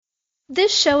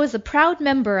This show is a proud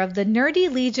member of the Nerdy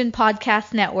Legion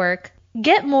Podcast Network.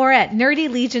 Get more at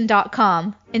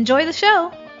nerdylegion.com. Enjoy the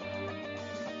show!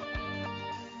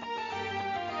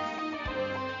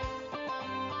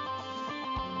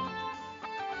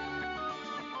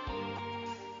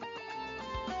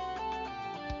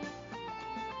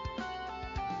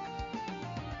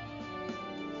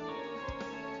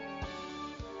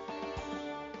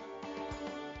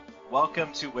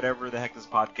 Welcome to whatever the heck this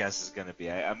podcast is going to be.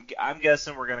 I'm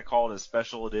guessing we're going to call it a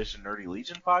special edition Nerdy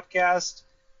Legion podcast.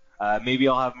 Maybe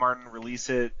I'll have Martin release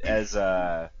it as you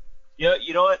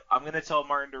know what? I'm going to tell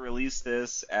Martin to release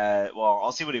this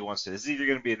I'll see what he wants to. This is either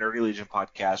going to be a Nerdy Legion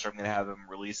podcast or I'm going to have him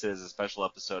release it as a special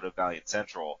episode of Valiant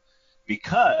Central,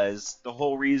 because the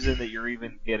whole reason that you're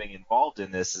even getting involved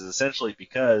in this is essentially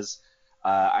because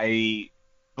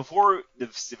before the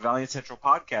Valiant Central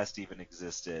podcast even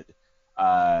existed,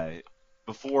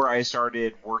 before I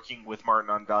started working with Martin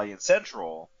on Valiant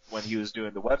Central, when he was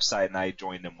doing the website and I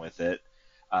joined him with it,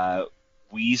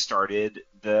 we started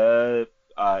the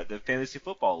Fantasy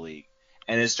Football League.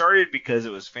 And it started because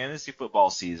it was fantasy football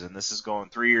season. This is going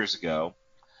 3 years ago.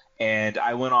 And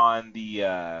I went on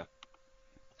the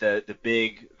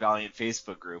big Valiant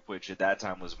Facebook group, which at that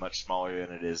time was much smaller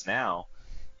than it is now.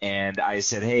 And I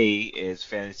said, hey, it's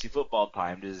fantasy football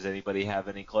time. Does anybody have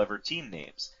any clever team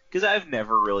names? Because I've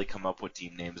never really come up with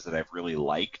team names that I've really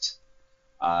liked.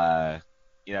 I've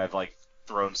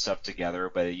thrown stuff together,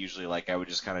 but usually I would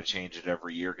just kind of change it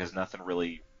every year because nothing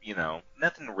really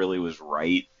was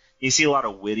right. You see a lot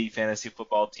of witty fantasy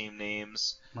football team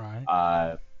names,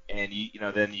 right? And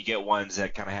then you get ones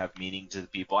that kind of have meaning to the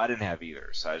people. I didn't have either,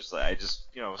 so I just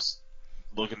was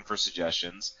looking for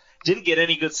suggestions. Didn't get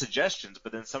any good suggestions,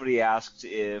 but then somebody asked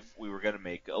if we were going to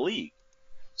make a league.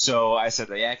 So I said,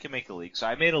 yeah, I can make a league. So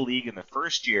I made a league in the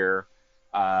first year.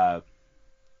 Martin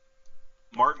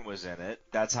was in it.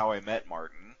 That's how I met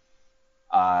Martin.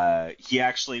 He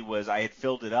actually was – I had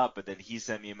filled it up, but then he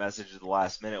sent me a message at the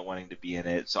last minute wanting to be in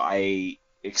it. So I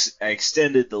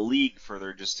extended the league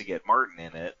further just to get Martin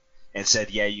in it and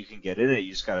said, yeah, you can get in it.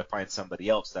 You just got to find somebody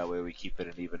else. That way we keep it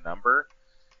an even number.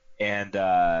 And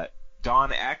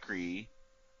Don Ackrey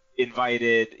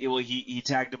invited – he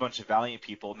tagged a bunch of Valiant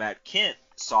people. Matt Kent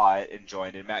saw it and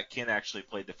joined, and Matt Kent actually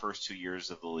played the first 2 years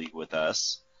of the league with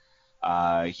us.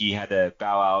 He had to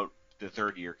bow out the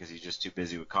third year because he's just too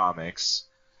busy with comics.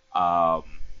 And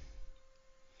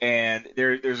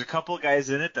there's a couple of guys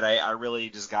in it that I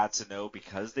really just got to know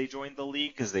because they joined the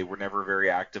league, because they were never very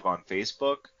active on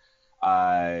Facebook.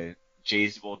 The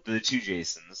two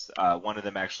Jasons. One of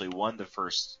them actually won the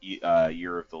first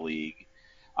year of the league.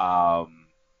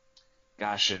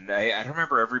 And I don't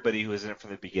remember everybody who was in it from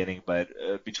the beginning, but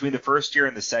between the first year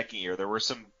and the second year, there were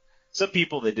some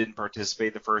people that didn't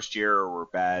participate the first year or were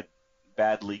bad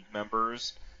league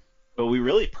members, but we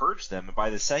really purged them. And by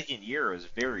the second year, it was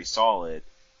very solid.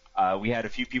 We had a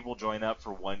few people join up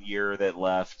for 1 year that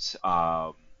left,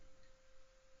 a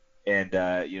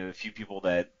few people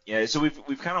that So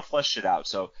we've kind of fleshed it out.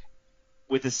 So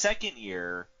with the second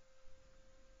year,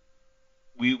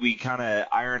 we kind of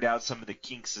ironed out some of the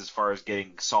kinks as far as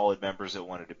getting solid members that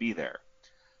wanted to be there.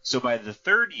 So by the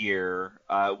third year,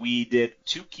 we did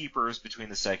 2 keepers between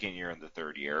the second year and the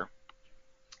third year.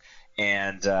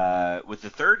 And with the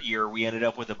third year, we ended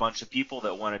up with a bunch of people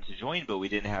that wanted to join, but we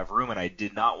didn't have room, and I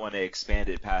did not want to expand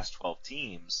it past 12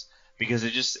 teams because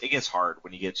it gets hard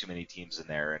when you get too many teams in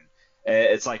there. And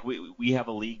it's like we have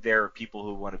a league there of people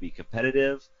who want to be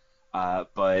competitive,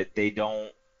 but they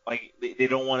don't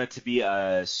want it to be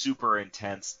a super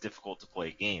intense, difficult to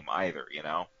play game either,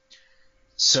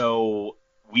 So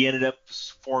we ended up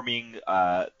forming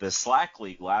the Slack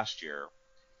League last year,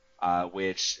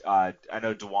 which I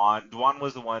know Dwan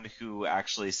was the one who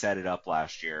actually set it up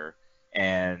last year,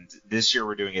 and this year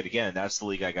we're doing it again. That's the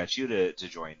league I got you to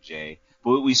join, Jay.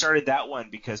 But we started that one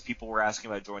because people were asking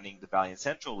about joining the Valiant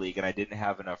Central League, and I didn't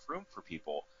have enough room for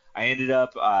people. I ended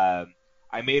up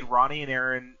I made Ronnie and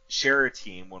Aaron share a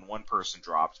team when one person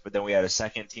dropped, but then we had a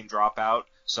second team drop out,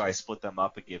 so I split them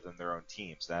up and gave them their own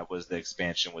teams. That was the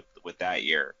expansion with that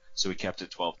year. So we kept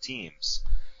it 12 teams.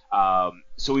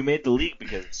 So we made the league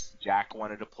because Jack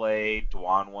wanted to play,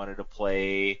 Dwan wanted to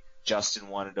play, Justin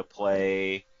wanted to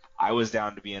play. I was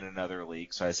down to be in another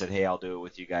league, so I said, hey, I'll do it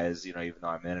with you guys, even though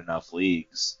I'm in enough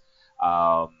leagues.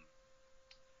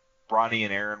 Ronnie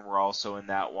and Aaron were also in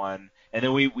that one. And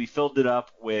then we filled it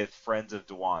up with friends of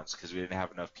Dwan's because we didn't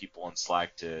have enough people in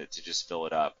Slack to just fill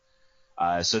it up.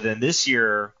 So then this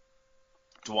year,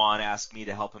 Dwan asked me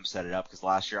to help him set it up because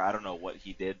last year, I don't know what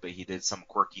he did, but he did some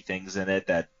quirky things in it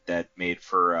that made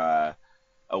for a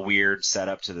weird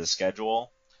setup to the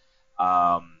schedule.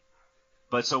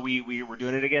 But so we were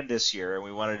doing it again this year, and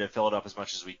we wanted to fill it up as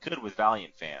much as we could with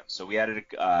Valiant fans. So we added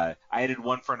I added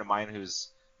one friend of mine who's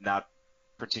not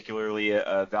particularly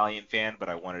a Valiant fan, but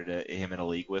I wanted him in a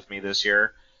league with me this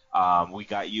year. We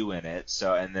got you in it,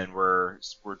 so and then we're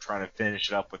trying to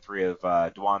finish it up with three of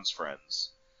Dwan's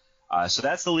friends. So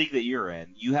that's the league that you're in.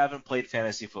 You haven't played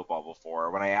fantasy football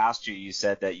before. When I asked you, you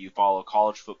said that you follow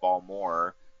college football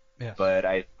more. Yes. But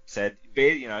I said,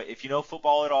 if you know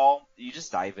football at all, you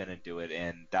just dive in and do it,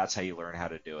 and that's how you learn how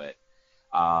to do it.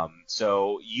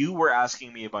 So you were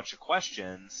asking me a bunch of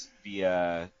questions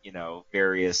via,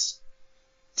 various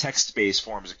text-based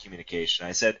forms of communication.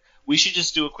 I said, we should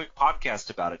just do a quick podcast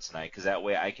about it tonight, because that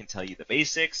way I can tell you the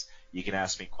basics. You can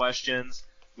ask me questions.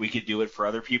 We could do it for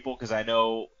other people, because I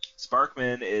know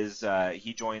Sparkman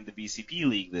he joined the BCP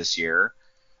League this year.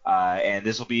 And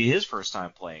this will be his first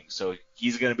time playing, so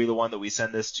he's going to be the one that we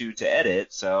send this to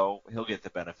edit, so he'll get the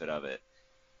benefit of it.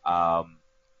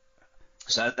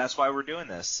 So that's why we're doing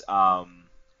this.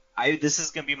 This is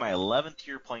going to be my 11th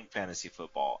year playing fantasy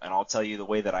football, and I'll tell you the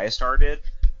way that I started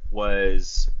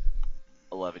was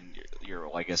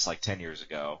 10 years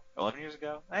ago. 11 years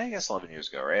ago? I guess 11 years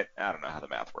ago, right? I don't know how the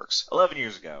math works. 11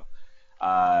 years ago.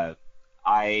 I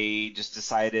just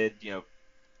decided,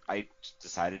 I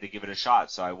decided to give it a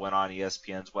shot. So I went on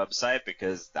ESPN's website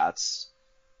because that's,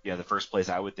 the first place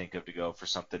I would think of to go for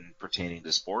something pertaining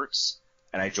to sports.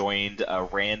 And I joined a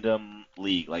random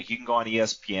league. Like, you can go on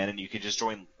ESPN and you can just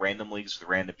join random leagues with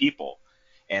random people.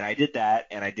 And I did that,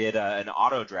 and I did an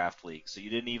auto draft league. So you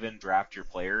didn't even draft your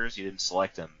players. You didn't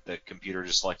select them. The computer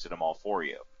just selected them all for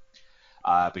you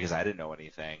because I didn't know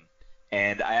anything.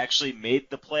 And I actually made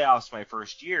the playoffs my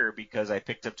first year because I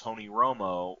picked up Tony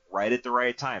Romo right at the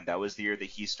right time. That was the year that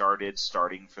he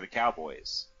starting for the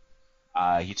Cowboys.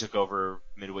 He took over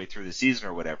midway through the season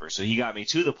or whatever. So he got me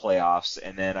to the playoffs,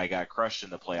 and then I got crushed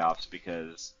in the playoffs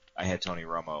because I had Tony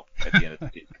Romo at the end of the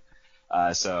season.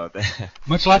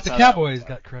 Much like the Cowboys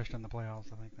got crushed in the playoffs,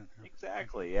 I think.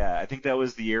 Exactly, yeah. I think that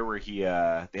was the year where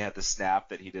they had the snap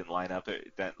that he didn't line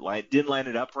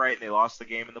it up right, and they lost the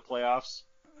game in the playoffs.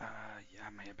 Yeah,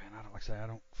 it may have been. I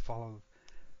don't follow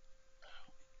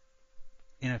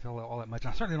NFL all that much.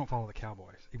 I certainly don't follow the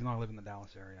Cowboys, even though I live in the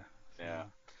Dallas area. So. Yeah.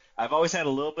 I've always had a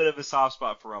little bit of a soft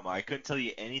spot for Romo. I couldn't tell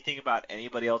you anything about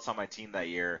anybody else on my team that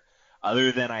year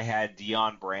other than I had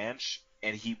Deion Branch,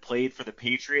 and he played for the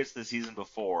Patriots the season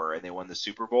before, and they won the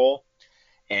Super Bowl,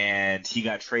 and he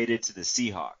got traded to the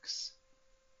Seahawks.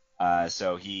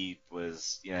 So he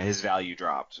was, his value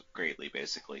dropped greatly,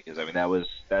 basically, because that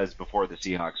was before the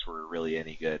Seahawks were really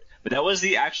any good. But that was the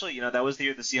year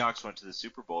the Seahawks went to the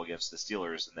Super Bowl against the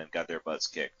Steelers and then got their butts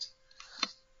kicked.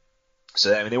 So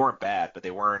they weren't bad, but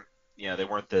they weren't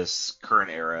this current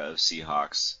era of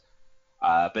Seahawks.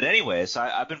 But anyway, so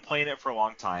I've been playing it for a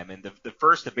long time, and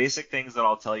the basic things that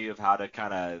I'll tell you of how to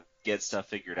kind of get stuff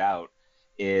figured out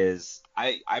is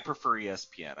I prefer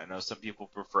ESPN. I know some people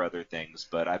prefer other things,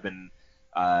 but I've been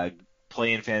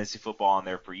playing fantasy football on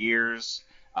there for years.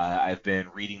 I've been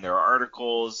reading their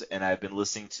articles, and I've been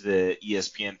listening to the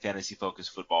ESPN Fantasy Focus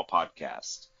Football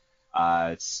podcast.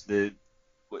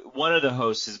 One of the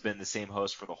hosts has been the same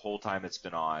host for the whole time it's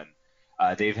been on.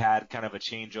 They've had kind of a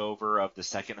changeover of the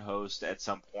second host at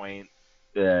some point.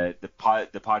 The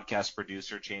podcast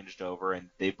producer changed over, and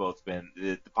they've both been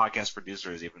the podcast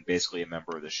producer is even basically a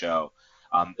member of the show.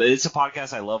 But it's a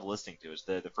podcast I love listening to. It's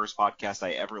the first podcast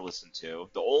I ever listened to,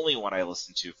 the only one I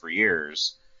listened to for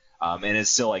years. And it's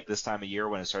still like this time of year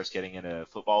when it starts getting into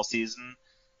football season.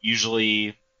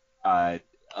 Usually,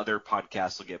 other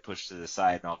podcasts will get pushed to the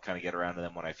side, and I'll kind of get around to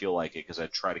them when I feel like it because I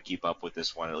try to keep up with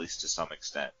this one at least to some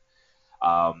extent.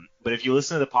 But if you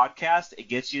listen to the podcast, it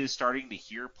gets you starting to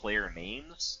hear player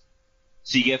names,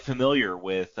 so you get familiar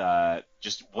with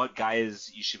just what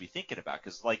guys you should be thinking about.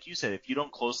 Because, like you said, if you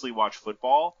don't closely watch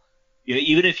football,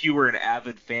 even if you were an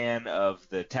avid fan of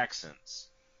the Texans,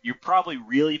 you're probably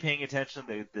really paying attention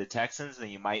to the Texans, and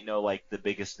you might know like the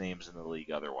biggest names in the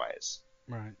league otherwise.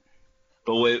 Right.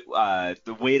 But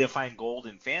the way to find gold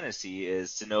in fantasy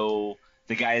is to know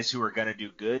the guys who are going to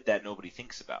do good that nobody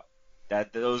thinks about.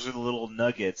 Those are the little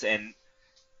nuggets, and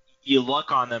you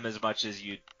luck on them as much as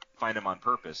you find them on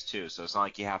purpose too. So it's not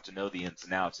like you have to know the ins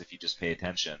and outs if you just pay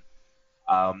attention.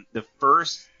 The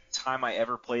first time I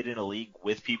ever played in a league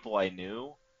with people I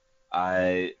knew,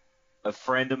 a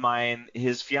friend of mine,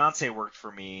 his fiance worked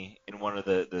for me in one of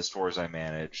the stores I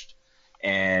managed,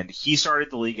 and he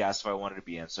started the league, asked if I wanted to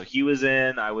be in. So he was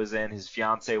in, I was in, his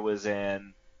fiance was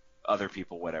in. Other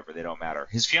people, whatever, they don't matter.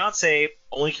 His fiance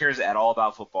only cares at all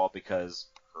about football because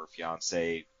her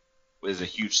fiance is a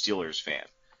huge Steelers fan.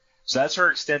 So that's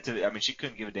her extent of it. I mean, she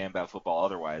couldn't give a damn about football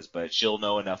otherwise, but she'll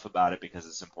know enough about it because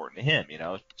it's important to him.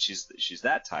 She's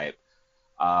that type.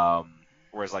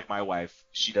 Whereas like my wife,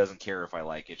 she doesn't care if I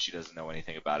like it. She doesn't know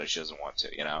anything about it. She doesn't want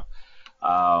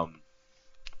to.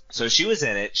 So she was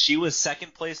in it. She was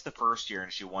second place the first year,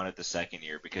 and she won it the second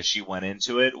year because she went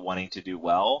into it wanting to do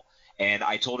well. And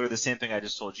I told her the same thing I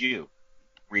just told you: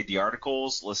 read the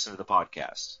articles, listen to the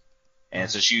podcast. And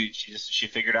so she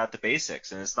figured out the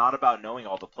basics. And it's not about knowing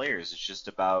all the players. It's just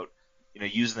about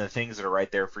using the things that are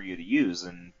right there for you to use,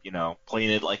 and playing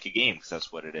it like a game, because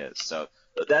that's what it is. So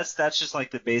that's just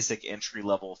like the basic entry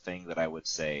level thing that I would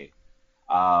say.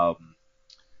 So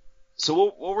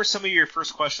what were some of your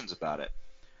first questions about it?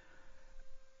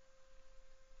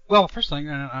 Well, first thing,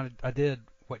 I did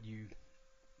what you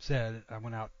said. I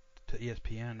went out to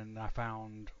ESPN and I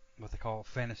found what they call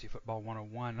Fantasy Football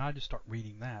 101, and I just start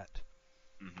reading that.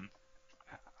 Mm-hmm.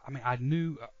 I mean, I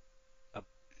knew a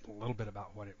little bit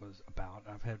about what it was about.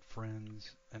 I've had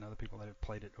friends and other people that have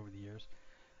played it over the years.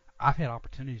 I've had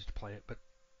opportunities to play it, but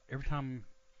every time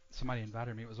somebody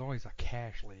invited me, it was always a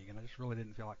cash league, and I just really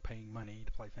didn't feel like paying money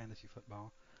to play fantasy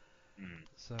football. Mm.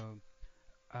 So,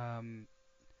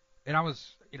 and I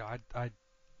was, I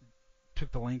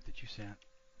took the link that you sent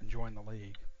and joined the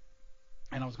league,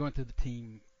 and I was going through the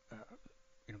team,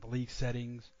 the league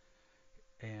settings,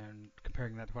 and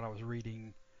comparing that to what I was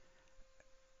reading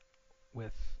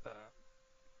with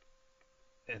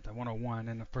at the 101.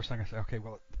 And the first thing I said, okay,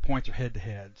 well, the points are head to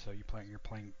head, so you're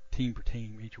playing team for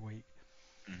team each week.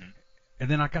 Mm-hmm. And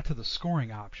then I got to the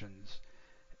scoring options,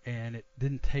 and it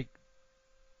didn't take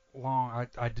long.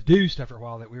 I deduced after a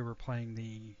while that we were playing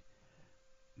the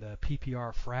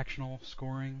PPR fractional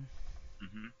scoring.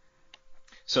 Mm-hmm.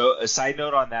 So a side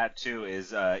note on that too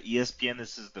is ESPN.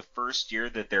 This is the first year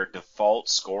that their default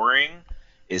scoring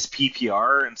is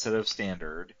PPR instead of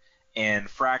standard, and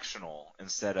fractional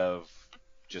instead of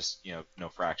just no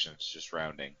fractions, just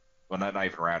rounding. Well, not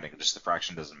even rounding. Just the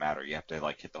fraction doesn't matter. You have to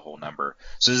hit the whole number.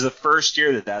 So this is the first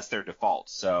year that that's their default.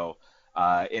 So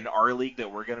in our league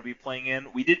that we're going to be playing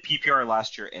in, we did PPR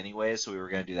last year anyway, so we were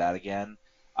going to do that again.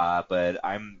 But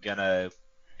I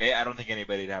don't think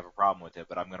anybody would have a problem with it,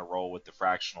 but I'm going to roll with the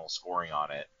fractional scoring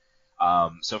on it.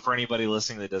 So for anybody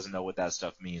listening that doesn't know what that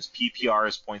stuff means, PPR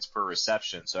is points per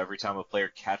reception. So every time a player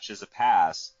catches a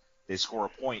pass, they score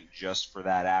a point just for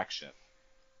that action.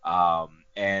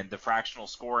 And the fractional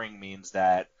scoring means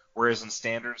that whereas in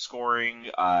standard scoring,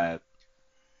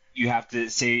 you have to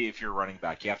say if you're running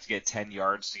back, you have to get 10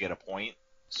 yards to get a point.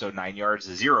 So 9 yards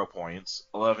is 0 points,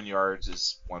 11 yards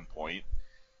is 1 point.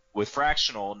 With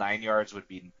fractional, 9 yards would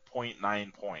be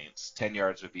 0.9 points, 10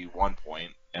 yards would be 1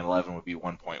 point, and 11 would be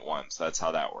 1.1. So that's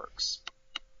how that works.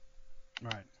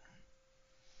 Right.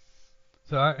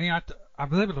 So I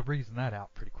was able to reason that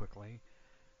out pretty quickly,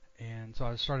 and so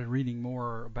I started reading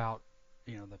more about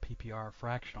the PPR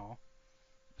fractional,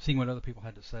 seeing what other people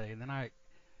had to say, and then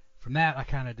from that I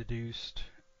kind of deduced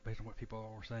based on what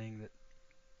people were saying that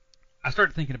I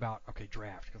started thinking about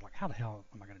draft, because how the hell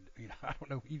am I going to do? I don't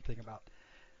know anything about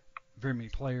very many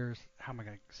players. How am I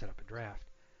going to set up a draft?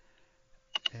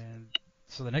 And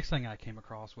so the next thing I came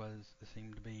across it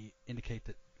seemed to indicate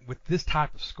that with this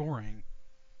type of scoring,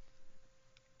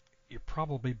 you're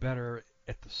probably better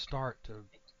at the start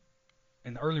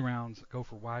in the early rounds, go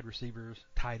for wide receivers,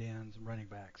 tight ends, and running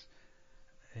backs,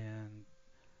 and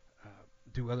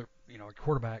do other,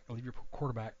 leave your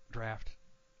quarterback draft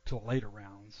till later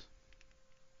rounds.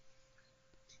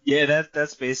 Yeah,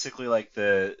 that's basically like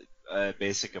the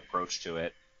basic approach to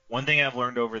it. One thing I've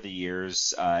learned over the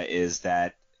years is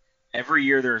that every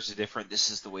year there's a different,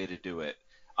 this is the way to do it.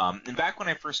 And back when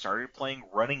I first started playing,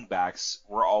 running backs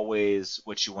were always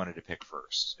what you wanted to pick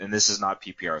first. And this is not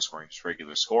PPR scoring, just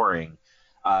regular scoring.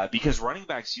 Because running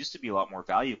backs used to be a lot more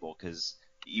valuable, because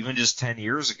even just 10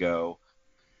 years ago,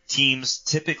 teams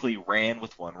typically ran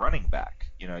with one running back.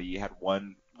 You had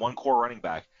one core running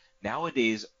back.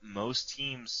 Nowadays, most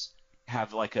teams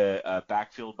have like a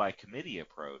backfield by committee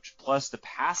approach. Plus, the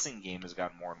passing game has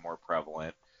gotten more and more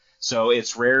prevalent. So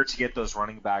it's rare to get those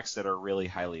running backs that are really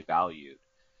highly valued.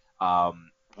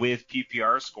 With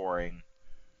PPR scoring,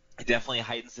 it definitely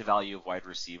heightens the value of wide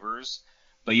receivers.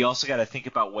 But you also got to think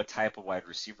about what type of wide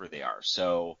receiver they are.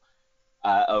 So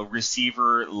a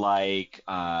receiver like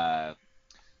the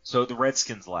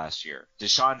Redskins last year,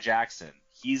 Deshaun Jackson,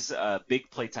 he's a big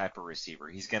play type of receiver.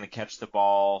 He's going to catch the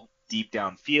ball deep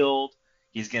downfield.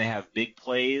 He's going to have big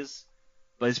plays,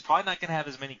 but he's probably not going to have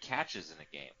as many catches in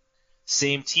a game.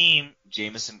 Same team,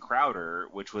 Jamison Crowder,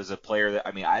 which was a player that,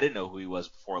 I didn't know who he was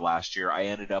before last year. I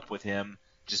ended up with him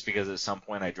just because at some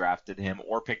point I drafted him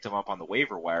or picked him up on the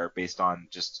waiver wire based on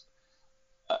just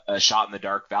a shot in the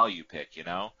dark value pick,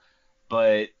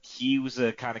 But he was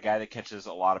the kind of guy that catches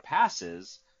a lot of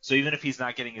passes. So even if he's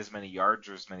not getting as many yards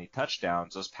or as many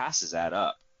touchdowns, those passes add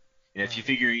up. If you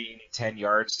figure you need 10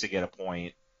 yards to get a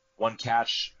point, one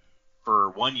catch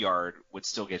for 1 yard would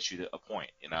still get you a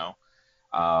point,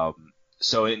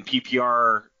 So in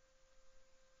PPR,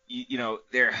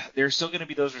 there's still going to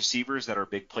be those receivers that are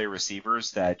big play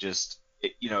receivers that just,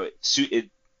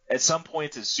 at some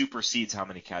points it supersedes how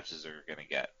many catches they're going to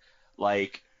get.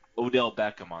 Like Odell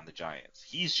Beckham on the Giants.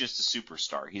 He's just a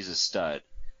superstar. He's a stud.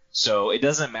 So it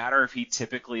doesn't matter if he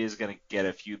typically is going to get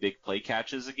a few big play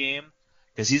catches a game,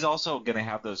 because he's also going to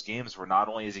have those games where not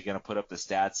only is he going to put up the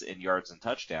stats in yards and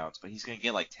touchdowns, but he's going to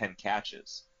get like 10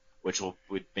 catches, which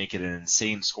would make it an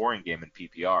insane scoring game in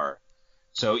PPR.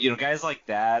 So, guys like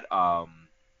that,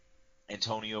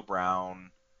 Antonio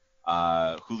Brown,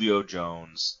 Julio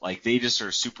Jones, like they just are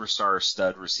superstar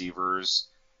stud receivers.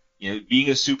 Being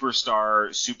a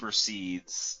superstar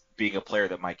supersedes being a player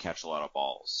that might catch a lot of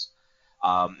balls.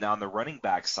 Now on the running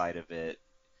back side of it,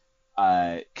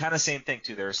 kind of same thing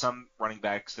too. There are some running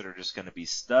backs that are just going to be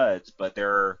studs, but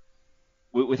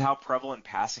with how prevalent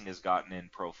passing has gotten in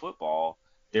pro football,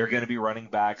 they're going to be running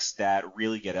backs that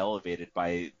really get elevated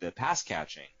by the pass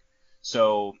catching.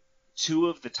 So 2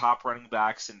 of the top running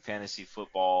backs in fantasy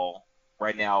football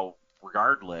right now,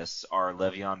 regardless, are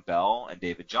Le'Veon Bell and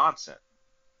David Johnson.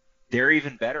 They're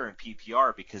even better in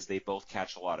PPR because they both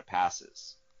catch a lot of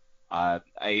passes. I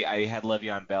had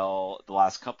Le'Veon Bell the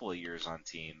last couple of years on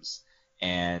teams,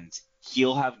 and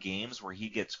he'll have games where he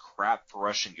gets crap for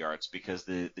rushing yards because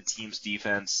the team's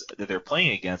defense that they're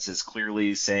playing against is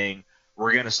clearly saying,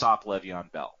 we're going to stop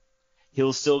Le'Veon Bell.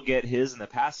 He'll still get his in the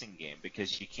passing game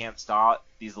because you can't stop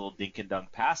these little dink and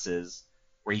dunk passes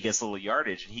where he gets a little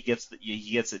yardage, and he gets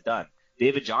it done.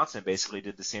 David Johnson basically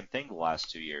did the same thing the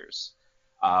last 2 years.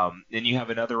 Then you have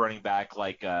another running back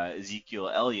like Ezekiel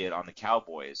Elliott on the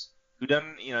Cowboys, who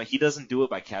doesn't do it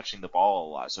by catching the ball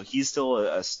a lot. So he's still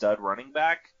a stud running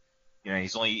back. He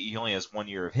only has 1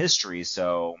 year of history,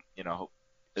 so we're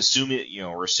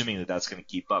assuming that that's going to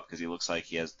keep up because he looks like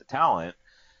he has the talent.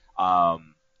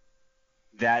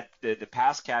 That the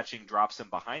pass catching drops him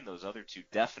behind those other 2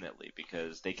 definitely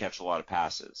because they catch a lot of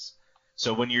passes.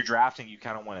 So when you're drafting, you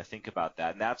kind of want to think about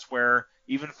that. And that's where,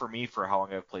 even for me, for how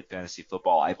long I've played fantasy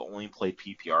football, I've only played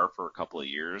PPR for a couple of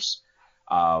years.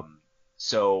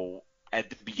 So at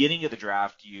the beginning of the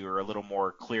draft, you're a little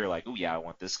more clear, like, oh, yeah, I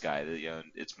want this guy.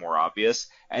 It's more obvious.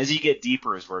 As you get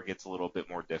deeper is where it gets a little bit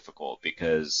more difficult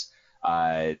because,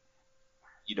 when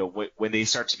they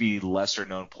start to be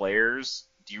lesser-known players,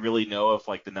 do you really know if,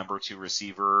 like, the number 2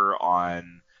 receiver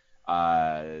on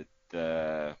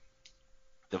the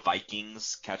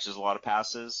Vikings catches a lot of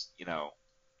passes? You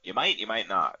might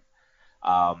not.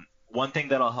 One thing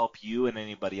that'll help you and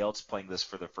anybody else playing this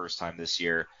for the first time this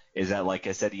year is that, like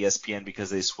I said, ESPN, because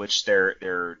they switched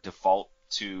their default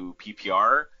to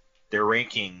PPR, their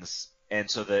rankings, and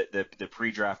so the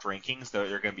pre-draft rankings, they're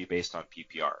going to be based on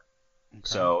PPR. Okay.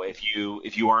 So if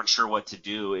you aren't sure what to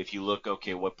do, if you look,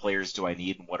 okay, what players do I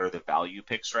need and what are the value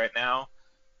picks right now,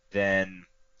 then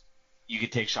you can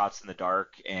take shots in the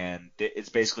dark, and it's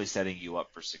basically setting you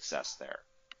up for success there.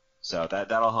 So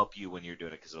that'll help you when you're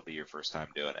doing it because it'll be your first time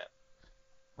doing it.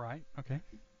 Right. Okay.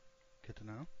 Good to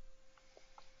know.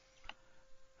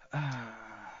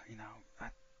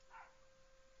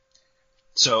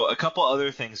 So a couple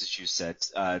other things that you said.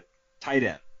 Tight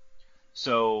end.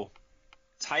 So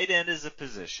tight end is a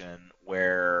position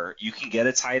where you can get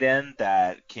a tight end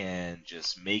that can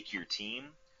just make your team.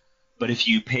 But if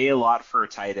you pay a lot for a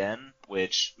tight end,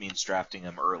 which means drafting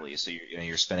them early, so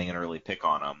you're spending an early pick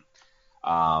on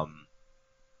them,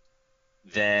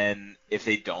 then if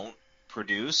they don't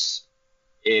produce,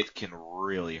 it can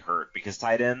really hurt because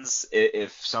tight ends,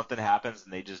 if something happens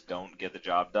and they just don't get the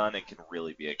job done, it can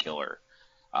really be a killer.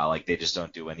 Like they just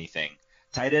don't do anything.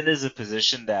 Tight end is a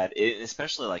position that,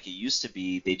 especially like it used to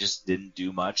be, they just didn't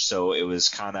do much, so it was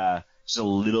kind of just a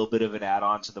little bit of an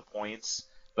add-on to the points.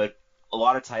 But a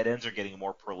lot of tight ends are getting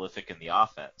more prolific in the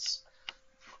offense.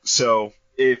 So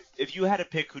if you had to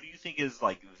pick, who do you think is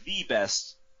like the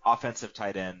best offensive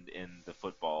tight end in the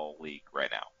football league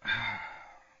right now?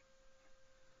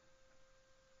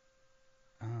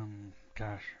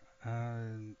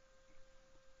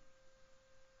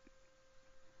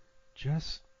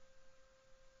 Just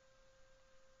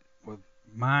with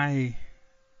my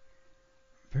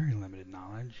very limited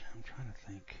knowledge, I'm trying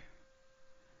to think.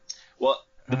 Well,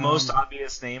 the most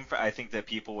obvious name I think that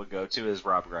people would go to is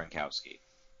Rob Gronkowski.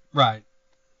 Right.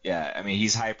 Yeah, I mean,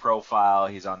 he's high profile,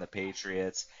 he's on the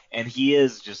Patriots, and he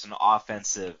is just an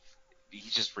offensive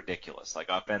he's just ridiculous. Like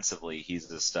offensively, he's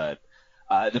a stud.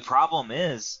 The problem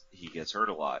is he gets hurt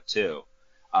a lot too.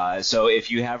 So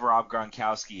if you have Rob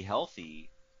Gronkowski healthy,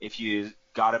 if you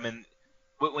got him in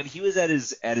when he was at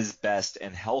his best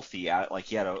and healthy, like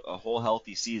he had a whole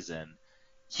healthy season,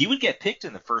 he would get picked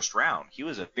in the first round. He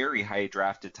was a very high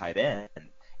drafted tight end,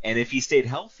 and if he stayed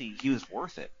healthy, he was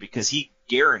worth it because he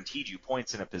guaranteed you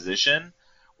points in a position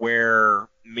where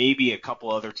maybe a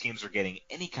couple other teams are getting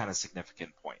any kind of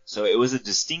significant point. So it was a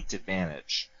distinct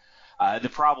advantage. The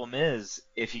problem is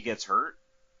if he gets hurt,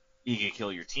 he could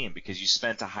kill your team because you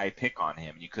spent a high pick on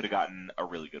him. You could have gotten a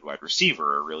really good wide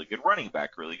receiver, a really good running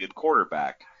back, a really good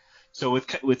quarterback. So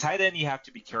with tight end, you have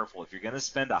to be careful. If you're going to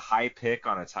spend a high pick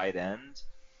on a tight end,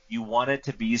 you want it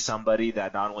to be somebody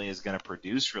that not only is going to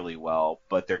produce really well,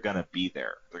 but they're going to be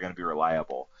there. They're going to be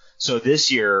reliable. So this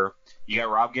year, you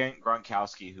got Rob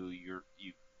Gronkowski, who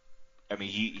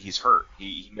he's hurt.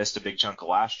 He missed a big chunk of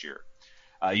last year.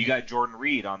 You got Jordan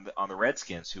Reed on the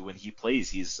Redskins, who when he plays,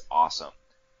 he's awesome.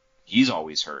 He's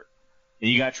always hurt.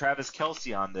 And you got Travis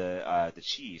Kelce on the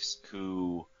Chiefs,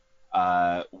 who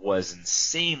was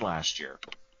insane last year.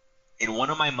 In one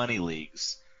of my money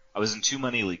leagues, I was in 2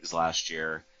 money leagues last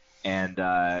year, and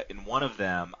in one of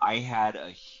them, I had a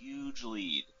huge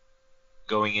lead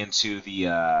going into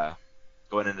the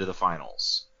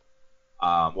finals.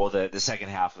 The second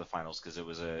half of the finals because it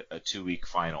was a 2-week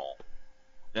final.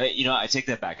 I take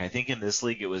that back. I think in this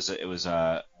league it was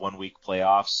 1-week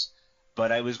playoffs,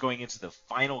 but I was going into the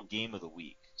final game of the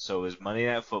week. So it was Monday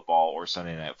Night Football or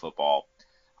Sunday Night Football.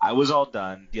 I was all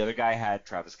done. The other guy had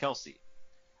Travis Kelce.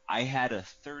 I had a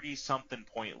 30-something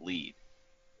point lead,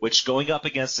 which going up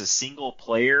against a single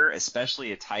player,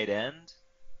 especially a tight end,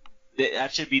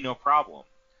 that should be no problem.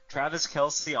 Travis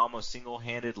Kelce almost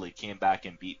single-handedly came back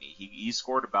and beat me. He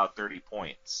scored about 30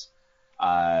 points.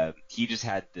 He just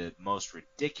had the most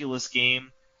ridiculous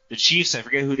game. The Chiefs, I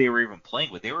forget who they were even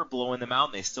playing with. They were blowing them out,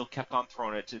 and they still kept on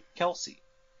throwing it to Kelce.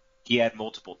 He had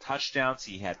multiple touchdowns.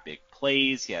 He had big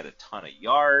plays. He had a ton of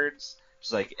yards.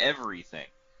 Just like everything.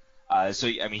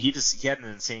 He had an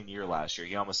insane year last year.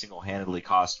 He almost single-handedly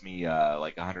cost me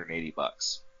like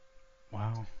 $180.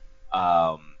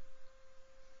 Wow.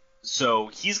 So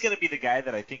he's going to be the guy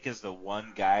that I think is the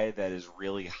one guy that is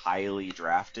really highly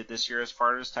drafted this year as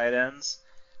far as tight ends.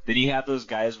 Then you have those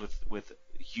guys with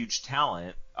huge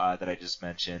talent that I just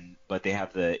mentioned, but they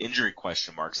have the injury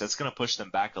question marks. That's going to push them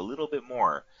back a little bit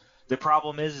more. The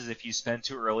problem is if you spend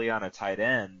too early on a tight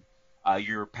end,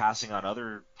 you're passing on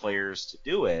other players to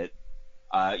do it.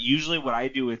 Usually what I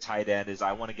do with tight end is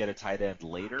I want to get a tight end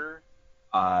later.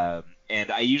 And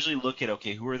I usually look at,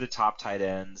 okay, who are the top tight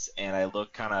ends? And I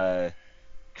look kind of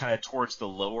towards the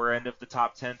lower end of the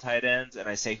top 10 tight ends. And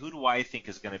I say, who do I think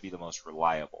is going to be the most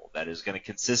reliable? That is going to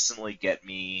consistently get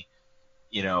me,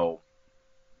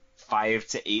 5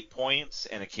 to 8 points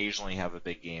and occasionally have a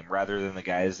big game rather than the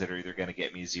guys that are either going to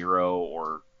get me 0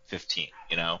 or 15,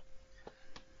 I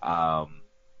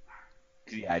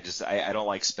don't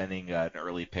like spending an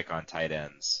early pick on tight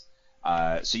ends.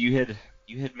 So you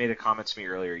had made a comment to me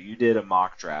earlier. You did a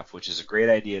mock draft, which is a great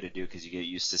idea to do because you get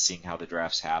used to seeing how the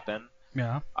drafts happen.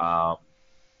 Yeah.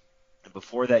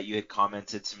 Before that, you had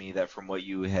commented to me that from what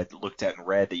you had looked at and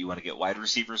read, that you want to get wide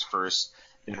receivers first,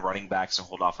 then running backs, and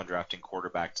hold off on drafting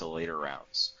quarterback to later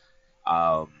rounds.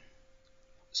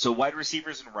 So wide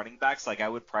receivers and running backs, like I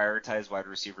would prioritize wide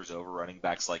receivers over running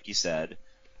backs, like you said.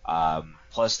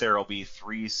 Plus, there will be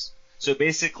 3. So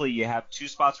basically, you have 2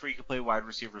 spots where you can play wide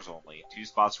receivers only, 2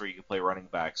 spots where you can play running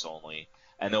backs only,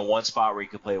 and then 1 spot where you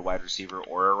can play a wide receiver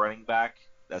or a running back.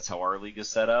 That's how our league is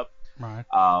set up. Right.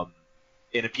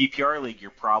 In a PPR league, you're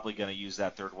probably going to use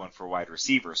that third one for wide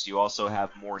receiver. So you also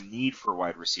have more need for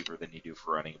wide receiver than you do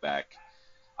for running back.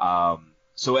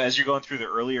 So as you're going through the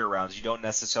earlier rounds, you don't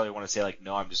necessarily want to say, like,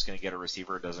 no, I'm just going to get a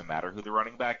receiver. It doesn't matter who the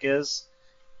running back is.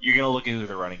 You're going to look at who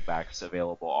the running backs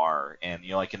available are. And,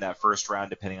 like in that first round,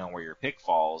 depending on where your pick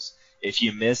falls, if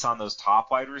you miss on those top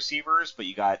wide receivers, but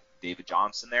you got David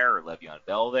Johnson there or Le'Veon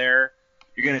Bell there,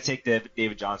 you're going to take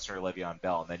David Johnson or Le'Veon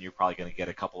Bell, and then you're probably going to get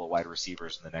a couple of wide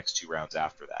receivers in the next 2 rounds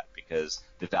after that because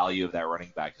the value of that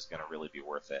running back is going to really be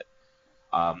worth it.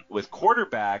 With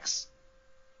quarterbacks,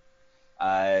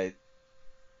 I've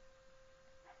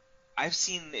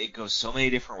seen it go so many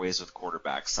different ways with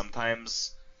quarterbacks.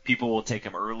 Sometimes people will take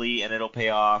them early and it'll pay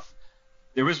off.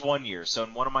 There was one year, so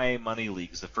in one of my money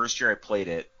leagues, the first year I played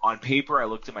it, on paper I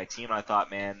looked at my team and I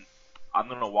thought, man, I'm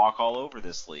going to walk all over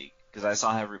this league because I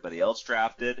saw how everybody else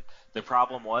drafted. The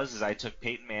problem was I took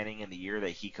Peyton Manning in the year that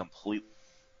he completely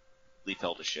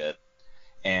fell to shit,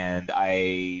 and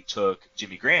I took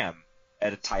Jimmy Graham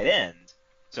at a tight end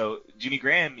So Jimmy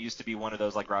Graham used to be one of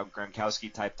those like Rob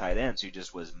Gronkowski type tight ends who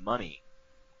just was money,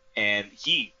 and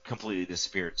he completely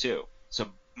disappeared too. So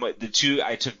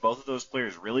I took both of those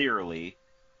players really early,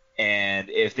 and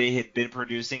if they had been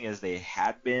producing as they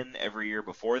had been every year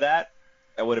before that,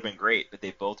 that would have been great. But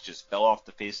they both just fell off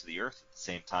the face of the earth at the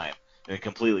same time, and it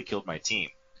completely killed my team.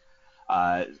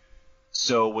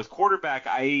 So with quarterback,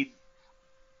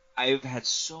 I've had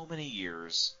so many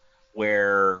years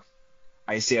where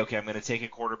I say, okay, I'm going to take a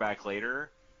quarterback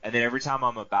later, and then every time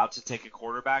I'm about to take a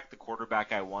quarterback, the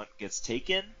quarterback I want gets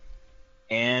taken,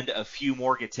 and a few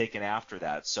more get taken after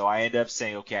that. So I end up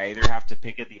saying, okay, I either have to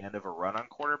pick at the end of a run on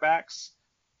quarterbacks,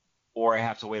 or I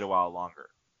have to wait a while longer.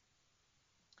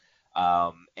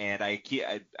 And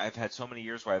I've had so many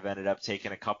years where I've ended up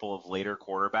taking a couple of later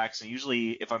quarterbacks, and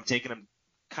usually if I'm taking them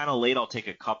kind of late, I'll take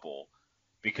a couple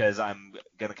because I'm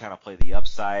going to kind of play the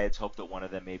upsides, hope that one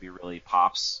of them maybe really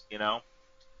pops, you know?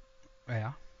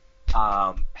 Yeah.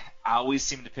 I always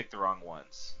seem to pick the wrong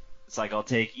ones. It's like I'll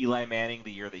take Eli Manning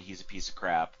the year that he's a piece of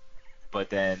crap, but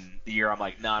then the year I'm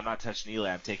like, no, I'm not touching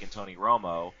Eli, I'm taking Tony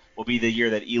Romo, will be the year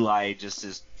that Eli just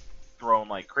is thrown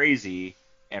like crazy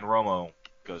and Romo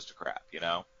goes to crap, you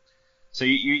know? So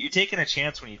you're taking a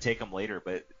chance when you take them later,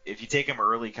 but if you take them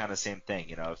early, kind of same thing,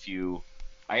 you know?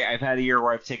 I've had a year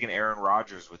where I've taken Aaron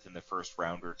Rodgers within the first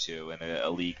round or two in a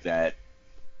league that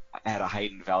had a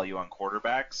heightened value on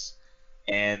quarterbacks,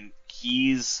 and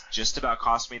he's just about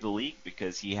cost me the league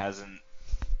because he wasn't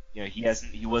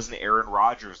Aaron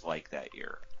Rodgers like that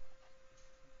year.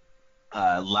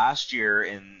 Last year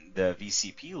in the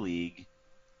VCP league,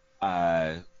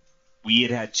 we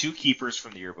had two keepers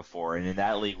from the year before, and in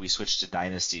that league we switched to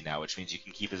Dynasty now, which means you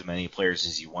can keep as many players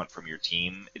as you want from your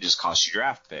team. It just costs you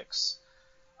draft picks.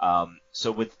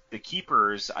 So with the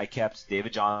keepers, I kept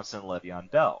David Johnson and Le'Veon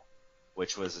Bell,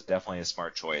 which was definitely a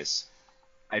smart choice.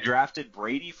 I drafted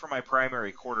Brady for my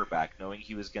primary quarterback, knowing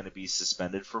he was going to be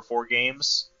suspended for 4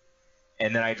 games.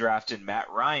 And then I drafted Matt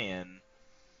Ryan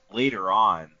later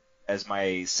on as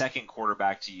my second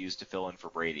quarterback to use to fill in for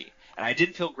Brady. And I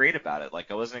didn't feel great about it. Like,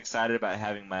 I wasn't excited about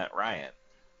having Matt Ryan.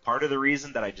 Part of the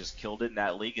reason that I just killed it in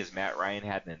that league is Matt Ryan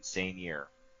had an insane year.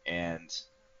 And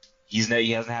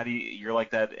he hasn't had a year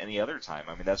like that any other time.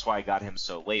 I mean, that's why I got him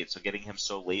so late. So getting him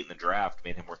so late in the draft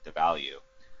made him worth the value.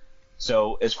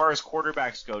 So as far as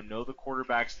quarterbacks go, know the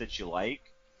quarterbacks that you like.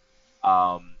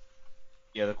 The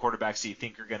quarterbacks that you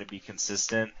think are going to be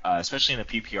consistent, especially in a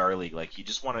PPR league. Like, you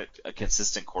just want a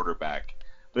consistent quarterback.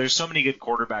 But there's so many good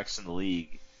quarterbacks in the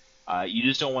league. You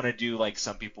just don't want to do like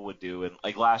some people would do. And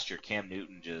like last year, Cam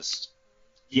Newton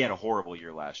he had a horrible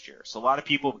year last year. So a lot of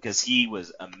people, because he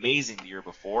was amazing the year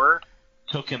before,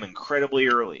 took him incredibly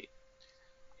early.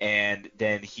 And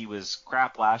then he was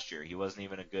crap last year. He wasn't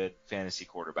even a good fantasy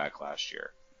quarterback last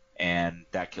year. And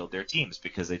that killed their teams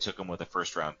because they took him with a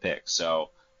first-round pick.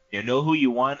 So, know who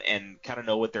you want and kind of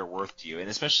know what they're worth to you. And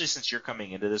especially since you're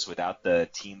coming into this without the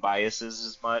team biases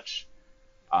as much,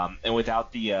 and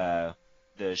without the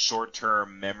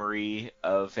short-term memory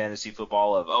of fantasy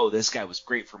football of, oh, this guy was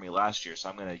great for me last year, so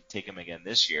I'm going to take him again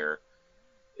this year,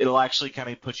 it'll actually kind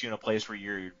of put you in a place where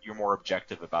you're more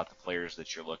objective about the players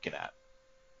that you're looking at.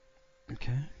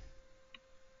 Okay.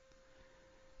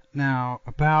 Now,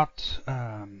 about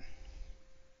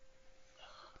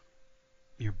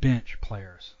your bench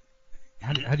players,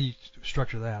 how do you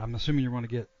structure that? I'm assuming you want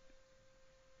to get,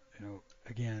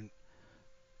 again,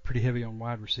 pretty heavy on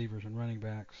wide receivers and running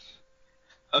backs.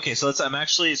 Okay, so so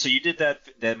you did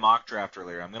that mock draft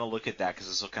earlier. I'm going to look at that because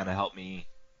this will kind of help me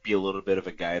be a little bit of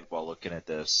a guide while looking at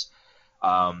this.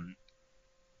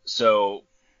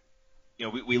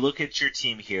 We look at your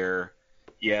team here.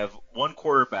 You have one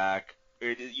quarterback.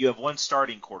 You have one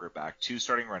starting quarterback, 2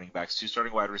 starting running backs, 2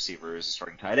 starting wide receivers, a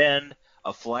starting tight end,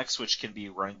 a flex, which can be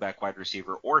running back, wide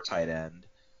receiver, or tight end,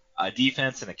 a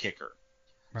defense, and a kicker.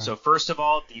 Right. So first of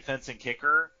all, defense and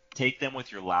kicker, take them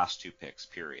with your last 2 picks,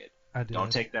 period.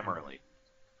 Don't take them early.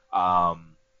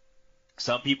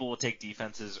 Some people will take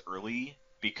defenses early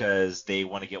because they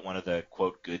want to get one of the,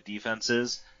 quote, good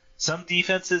defenses. Some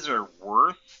defenses are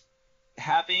worth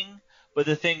having, but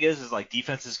the thing is like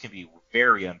defenses can be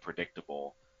very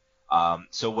unpredictable.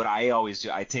 So what I always do,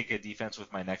 I take a defense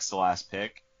with my next to last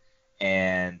pick,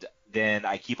 and then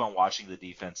I keep on watching the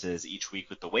defenses each week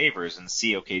with the waivers and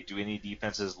see, okay, do any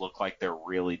defenses look like they're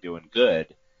really doing good?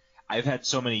 I've had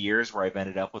so many years where I've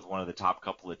ended up with one of the top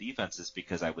couple of defenses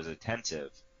because I was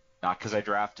attentive, not because I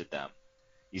drafted them.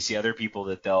 You see other people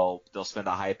that they'll spend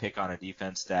a high pick on a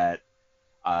defense that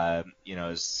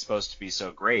is supposed to be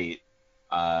so great,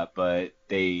 but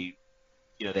they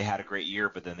had a great year,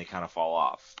 but then they kind of fall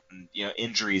off. And,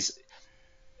 injuries.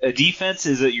 A defense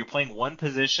is that you're playing one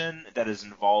position that is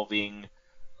involving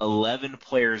 11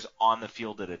 players on the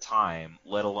field at a time,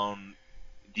 let alone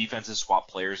defenses swap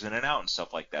players in and out and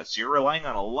stuff like that. So you're relying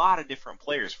on a lot of different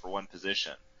players for one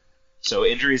position. So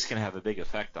injuries can have a big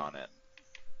effect on it.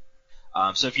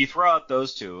 So if you throw out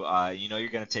those two, you know you're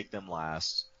going to take them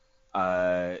last.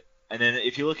 And then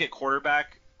if you look at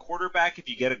quarterback, if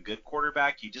you get a good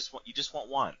quarterback, you just want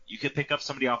one. You could pick up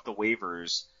somebody off the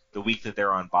waivers the week that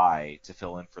they're on bye to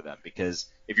fill in for them, because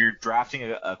if you're drafting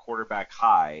a quarterback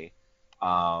high,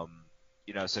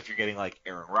 you know, so if you're getting like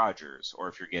Aaron Rodgers or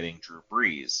if you're getting Drew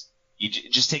Brees, you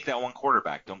just take that one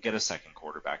quarterback. Don't get a second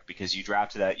quarterback, because you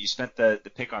drafted that, you spent the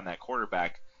pick on that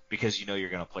quarterback because you know you're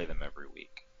going to play them every week.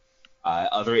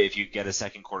 If you get a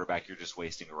second quarterback, you're just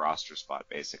wasting a roster spot,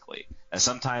 basically. And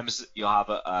sometimes you'll have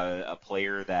a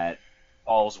player that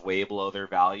falls way below their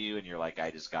value, and you're like,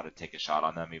 I just got to take a shot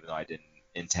on them, even though I didn't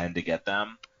intend to get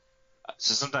them.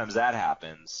 So sometimes that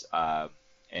happens,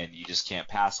 and you just can't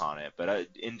pass on it. But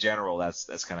in general,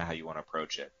 that's kind of how you want to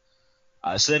approach it.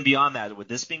 So then beyond that, with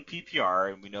this being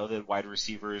PPR, and we know that wide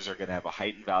receivers are going to have a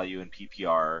heightened value in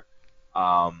PPR,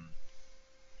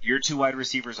 your two wide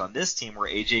receivers on this team were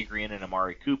A.J. Green and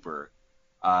Amari Cooper,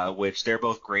 which they're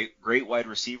both great wide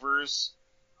receivers.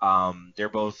 They're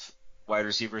both wide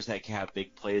receivers that can have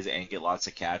big plays and get lots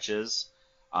of catches.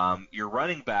 Your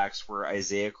running backs were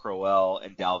Isaiah Crowell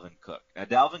and Dalvin Cook. Now,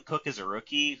 Dalvin Cook is a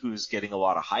rookie who's getting a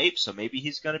lot of hype, so maybe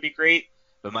he's going to be great.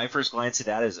 But my first glance at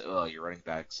that is, your running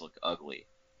backs look ugly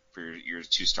for your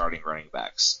two starting running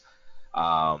backs.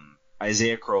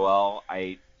 Isaiah Crowell,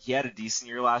 he had a decent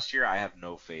year last year. I have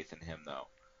no faith in him, though.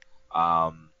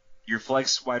 Your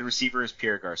flex wide receiver is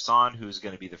Pierre Garçon, who's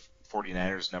going to be the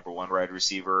 49ers' number one wide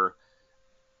receiver.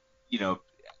 You know,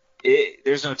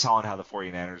 there's no telling how the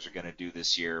 49ers are going to do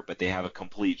this year, but they have a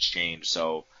complete change.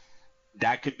 So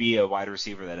that could be a wide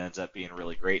receiver that ends up being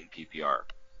really great in PPR.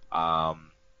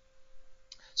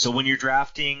 So when you're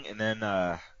drafting, and then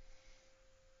God,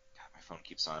 my phone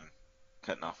keeps on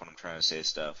cutting off when I'm trying to say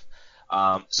stuff.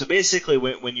 So basically,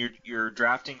 when you're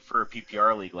drafting for a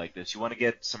PPR league like this, you want to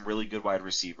get some really good wide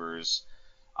receivers.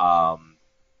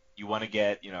 You want to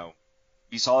get,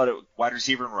 be solid at wide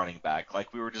receiver and running back.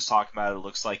 Like we were just talking about, it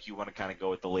looks like you want to kind of go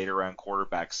with the later round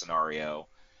quarterback scenario.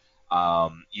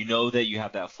 You know that you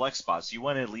have that flex spot, so you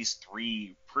want at least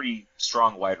 3 pretty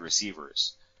strong wide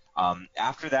receivers.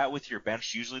 After that, with your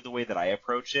bench, usually the way that I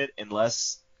approach it,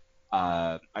 unless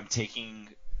I'm taking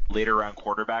later round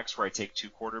quarterbacks where I take 2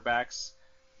 quarterbacks,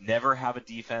 never have a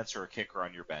defense or a kicker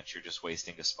on your bench. You're just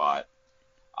wasting a spot.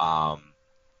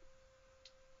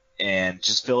 And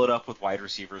just fill it up with wide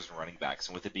receivers and running backs.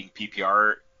 And with it being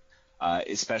PPR,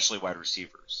 especially wide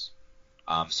receivers.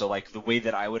 So like the way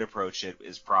that I would approach it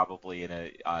is probably in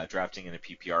a drafting in a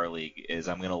PPR league is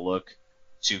I'm going to look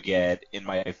to get in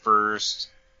my first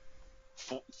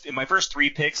 3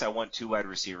 picks, I want 2 wide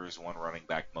receivers, 1 running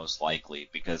back most likely,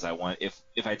 because I want if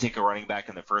I take a running back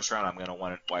in the first round, I'm going to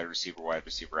want a wide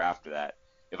receiver after that.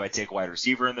 If I take a wide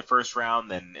receiver in the first round,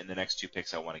 then in the next 2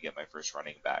 picks, I want to get my first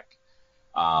running back.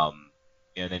 And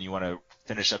then you want to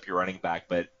finish up your running back,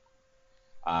 but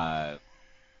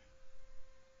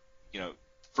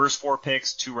first 4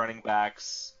 picks, 2 running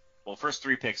backs. Well, first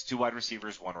 3 picks, 2 wide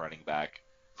receivers, 1 running back.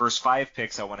 First 5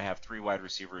 picks, I want to have 3 wide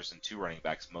receivers and 2 running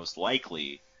backs most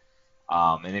likely.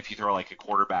 And if you throw like a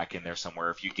quarterback in there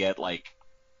somewhere, if you get like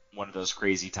one of those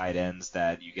crazy tight ends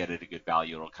that you get at a good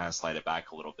value, it'll kind of slide it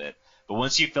back a little bit. But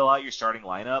once you fill out your starting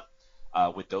lineup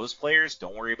with those players,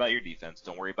 don't worry about your defense.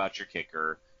 Don't worry about your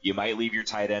kicker. You might leave your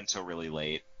tight end till really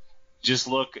late. Just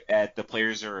look at the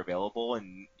players that are available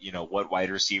and, what wide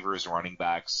receivers and running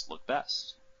backs look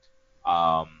best.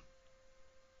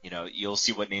 You'll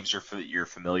see what names you're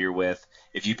familiar with.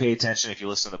 If you pay attention, if you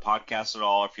listen to the podcast at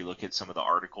all, if you look at some of the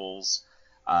articles,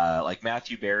 like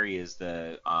Matthew Berry is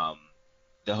the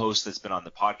host that's been on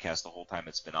the podcast the whole time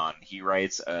it's been on. He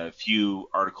writes a few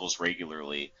articles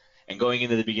regularly, and going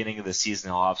into the beginning of the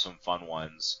season, he'll have some fun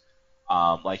ones.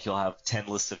 Like he'll have 10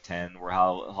 lists of 10, where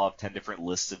he'll have 10 different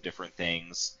lists of different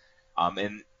things.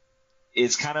 And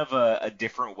it's kind of a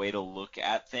different way to look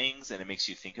at things, and it makes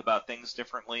you think about things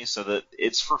differently. So that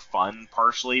it's for fun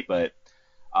partially, but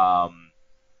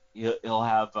he'll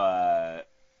have a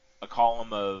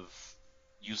column of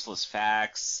useless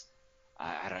facts.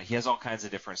 I don't know. He has all kinds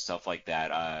of different stuff like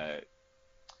that.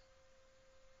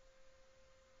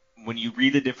 When you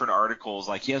read the different articles,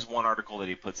 like he has one article that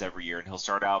he puts every year, and he'll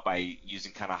start out by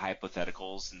using kind of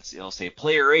hypotheticals, and he'll say,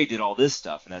 player A did all this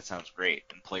stuff, and that sounds great,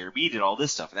 and player B did all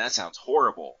this stuff, and that sounds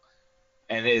horrible.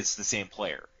 And it's the same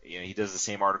player. he does the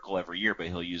same article every year, but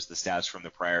he'll use the stats from the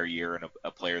prior year and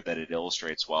a player that it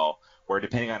illustrates well. Where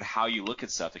depending on how you look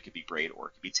at stuff, it could be great or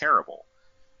it could be terrible.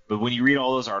 But when you read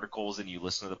all those articles and you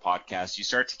listen to the podcast, you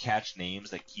start to catch names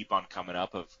that keep on coming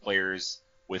up of players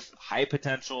with high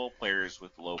potential, players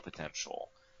with low potential,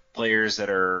 players that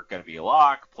are going to be a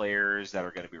lock, players that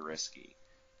are going to be risky.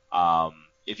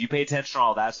 If you pay attention to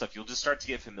all that stuff, you'll just start to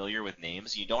get familiar with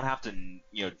names. You don't have to,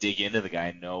 dig into the guy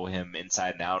and know him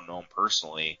inside and out, know him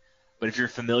personally. But if you're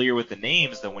familiar with the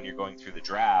names, then when you're going through the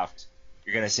draft,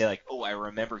 you're going to say like, oh, I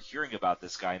remember hearing about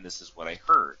this guy and this is what I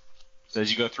heard. So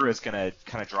as you go through, it's going to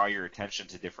kind of draw your attention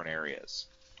to different areas.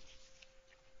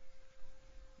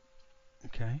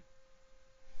 Okay.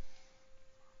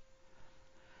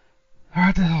 All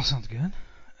right, that all sounds good.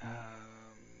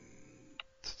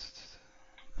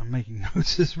 I'm making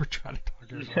notes as we're trying to talk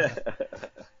to us.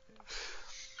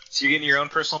 So you're getting your own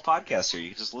personal podcast here. You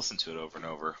can just listen to it over and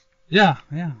over. Yeah.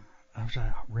 I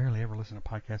rarely ever listen to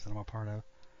podcasts that I'm a part of.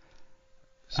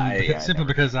 Simply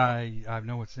because I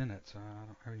know what's in it, so I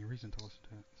don't have any reason to listen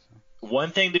to it. So.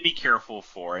 One thing to be careful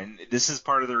for, and this is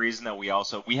part of the reason that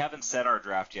we haven't set our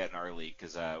draft yet in our league,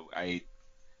 because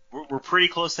we're pretty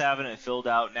close to having it filled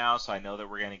out now, so I know that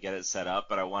we're going to get it set up,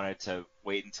 but I wanted to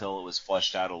wait until it was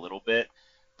fleshed out a little bit.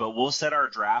 But we'll set our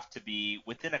draft to be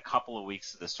within a couple of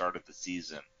weeks of the start of the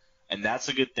season. And that's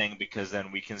a good thing because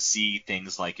then we can see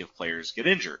things like if players get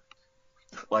injured.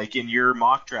 Like in your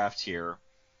mock draft here,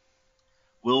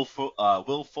 Will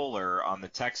Fuller on the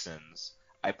Texans,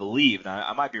 I believe, and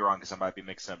I might be wrong because I might be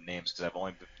mixing up names because I've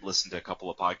only listened to a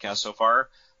couple of podcasts so far,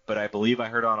 but I believe I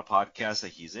heard on a podcast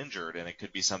that he's injured, and it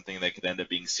could be something that could end up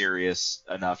being serious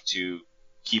enough to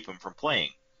keep him from playing.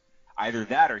 Either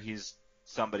that or he's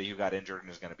somebody who got injured and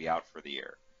is going to be out for the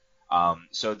year.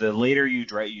 So the later you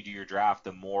do your draft,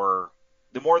 the more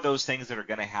those things that are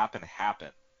going to happen.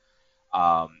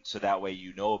 So that way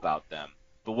you know about them.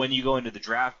 But when you go into the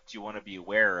draft, you want to be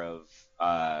aware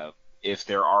of if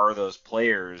there are those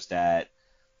players that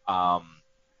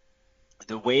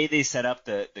the way they set up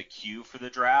the queue for the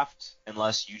draft,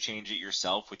 unless you change it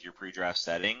yourself with your pre-draft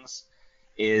settings,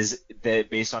 is that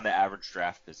based on the average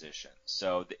draft position.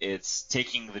 So it's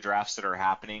taking the drafts that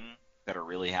are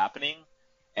really happening,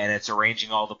 and it's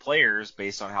arranging all the players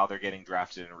based on how they're getting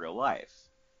drafted in real life.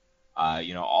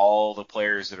 All the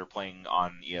players that are playing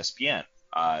on ESPN.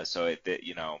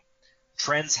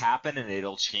 Trends happen and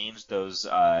it'll change those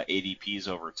ADPs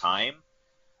over time.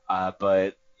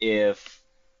 But if,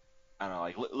 I don't know,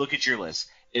 like look at your list.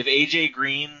 If AJ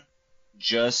Green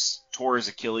just tore his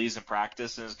Achilles in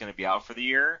practice and is going to be out for the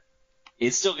year,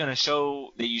 it's still going to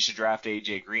show that you should draft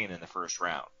AJ Green in the first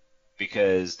round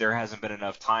because there hasn't been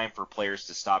enough time for players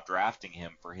to stop drafting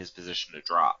him for his position to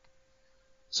drop.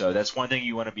 So that's one thing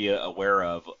you want to be aware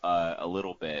of a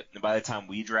little bit. And by the time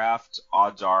we draft,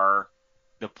 odds are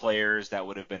the players that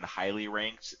would have been highly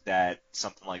ranked that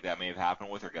something like that may have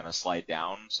happened with are going to slide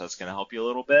down. So that's going to help you a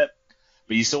little bit.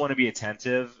 But you still want to be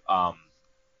attentive.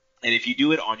 And if you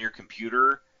do it on your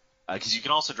computer, because you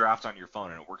can also draft on your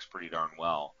phone and it works pretty darn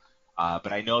well.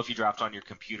 But I know if you draft on your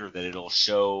computer that it'll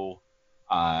show,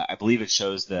 I believe it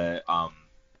shows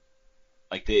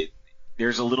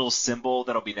there's a little symbol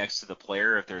that'll be next to the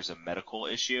player if there's a medical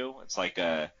issue. It's like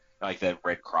that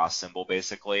Red Cross symbol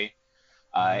basically.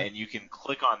 And you can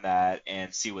click on that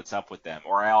and see what's up with them.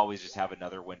 Or I always just have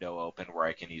another window open where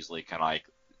I can easily kind of like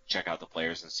check out the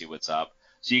players and see what's up.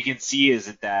 So you can see, is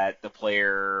it that the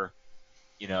player,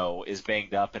 is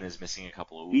banged up and is missing a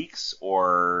couple of weeks,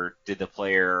 or did the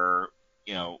player,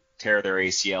 tear their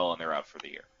ACL and they're out for the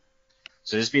year?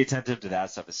 So just be attentive to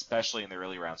that stuff, especially in the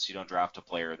early rounds, so you don't draft a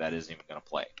player that isn't even going to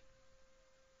play.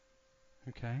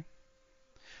 Okay.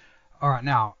 All right,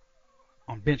 now,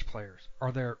 on bench players,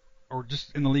 or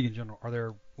just in the league in general, are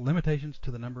there limitations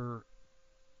to the number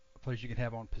of players you can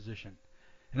have on position?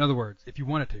 In other words, if you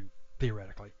wanted to,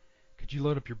 theoretically, could you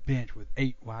load up your bench with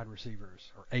 8 wide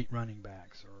receivers or 8 running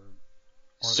backs?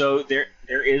 So there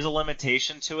is a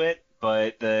limitation to it,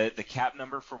 but the cap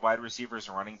number for wide receivers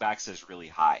and running backs is really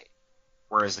high,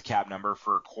 whereas the cap number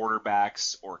for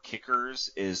quarterbacks or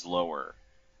kickers is lower,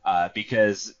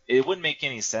 because it wouldn't make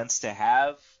any sense to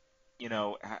have,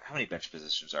 how many bench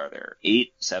positions are there?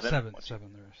 8, 7? 7. There are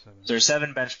 7. So there's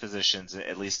 7 bench positions,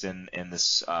 at least in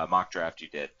this mock draft you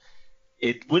did.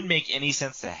 It wouldn't make any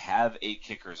sense to have 8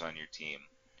 kickers on your team.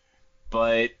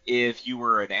 But if you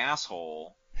were an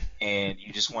asshole and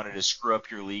you just wanted to screw up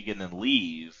your league and then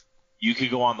leave, you could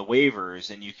go on the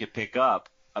waivers and you could pick up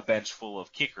a bench full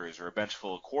of kickers or a bench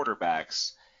full of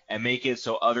quarterbacks and make it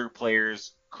so other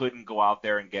players couldn't go out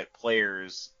there and get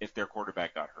players if their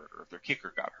quarterback got hurt or if their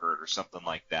kicker got hurt or something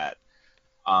like that.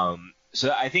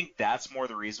 So I think that's more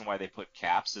the reason why they put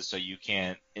caps, is so you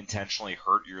can't intentionally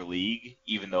hurt your league,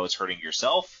 even though it's hurting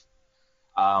yourself.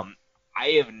 I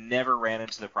have never ran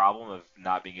into the problem of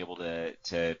not being able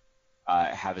to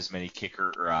have as many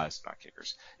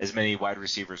as many wide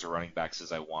receivers or running backs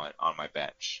as I want on my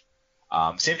bench.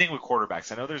 Same thing with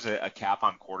quarterbacks. I know there's a cap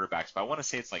on quarterbacks, but I want to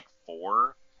say it's like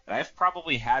 4. And I've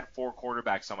probably had 4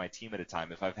 quarterbacks on my team at a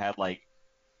time. If I've had my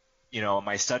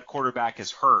stud quarterback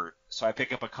is hurt, so I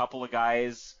pick up a couple of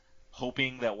guys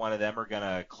hoping that one of them are going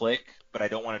to click, but I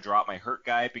don't want to drop my hurt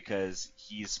guy because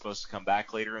he's supposed to come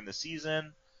back later in the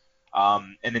season.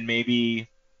 And then maybe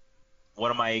one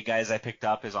of my guys I picked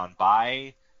up is on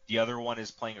bye. The other one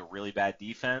is playing a really bad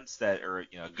defense a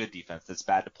good defense that's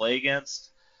bad to play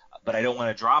against. But I don't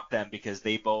want to drop them because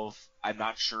I'm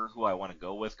not sure who I want to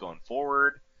go with going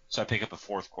forward. So I pick up a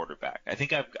 4th quarterback. I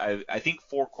think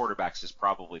 4 quarterbacks is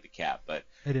probably the cap, but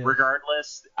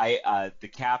regardless, the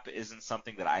cap isn't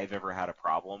something that I've ever had a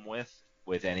problem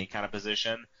with any kind of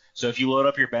position. So if you load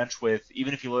up your bench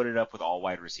even if you load it up with all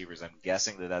wide receivers, I'm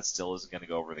guessing that still isn't going to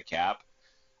go over the cap.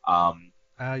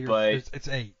 It's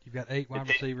 8. You've got 8 wide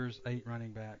receivers, 8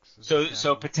 running backs.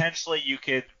 So potentially you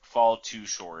could fall too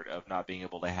short of not being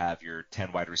able to have your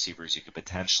 10 wide receivers you could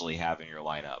potentially have in your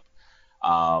lineup.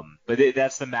 But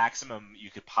that's the maximum you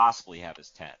could possibly have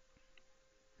is 10.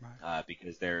 Right.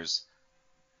 Because there's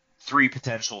 3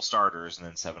 potential starters and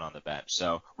then 7 on the bench.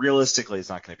 So realistically, it's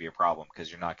not going to be a problem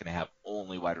because you're not going to have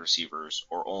only wide receivers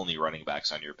or only running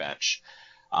backs on your bench.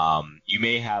 You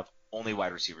may have only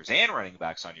wide receivers and running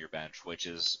backs on your bench, which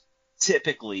is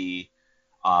typically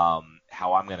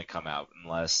how I'm going to come out,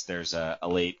 unless there's a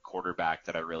late quarterback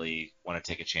that I really want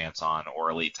to take a chance on, or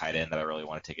a late tight end that I really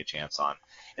want to take a chance on.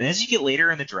 And as you get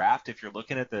later in the draft, if you're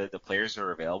looking at the players that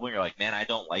are available, and you're like, man, I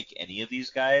don't like any of these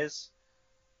guys,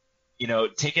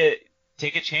 take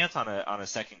a chance on a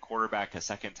second quarterback, a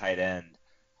second tight end.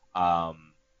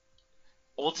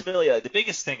 Ultimately, the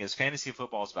biggest thing is fantasy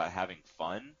football is about having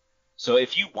fun. So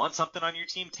if you want something on your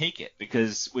team, take it,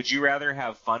 because would you rather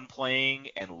have fun playing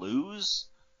and lose,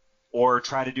 or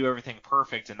try to do everything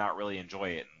perfect and not really enjoy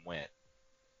it and win?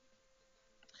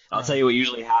 I'll tell you what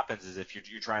usually happens is if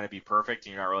you're trying to be perfect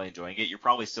and you're not really enjoying it, you're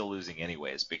probably still losing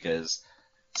anyways, because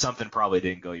something probably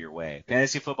didn't go your way.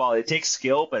 Fantasy football, it takes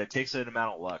skill, but it takes an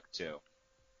amount of luck too.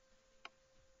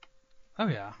 Oh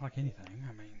yeah, like anything.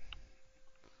 I mean,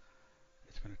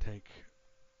 it's going to take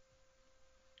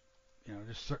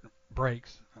just certain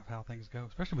breaks of how things go,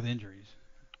 especially with injuries.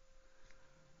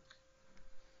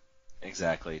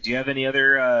 Exactly. Do you have any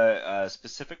other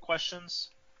specific questions?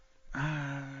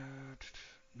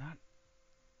 Not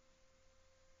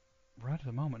right at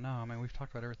the moment, no. I mean, we've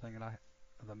talked about everything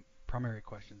the primary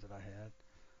questions that I had.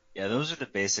 Yeah, those are the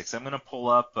basics. I'm going to pull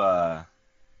up the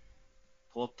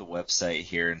website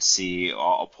here and see.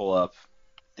 I'll pull up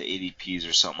the ADPs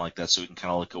or something like that so we can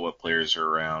kind of look at what players are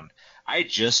around. I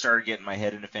just started getting my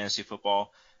head into fantasy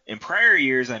football. In prior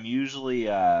years, I'm usually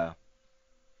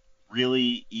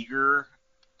really eager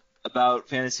about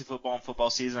fantasy football and football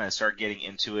season. I start getting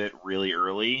into it really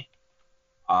early.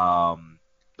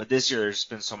 But this year there's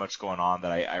been so much going on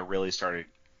that I really started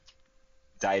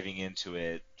diving into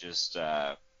it just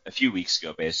a few weeks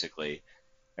ago, basically.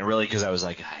 And really because I was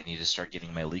like, I need to start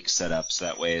getting my league set up so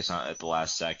that way it's not at the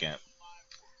last second.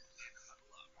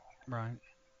 Right.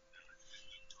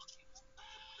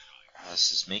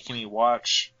 This is making me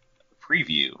watch a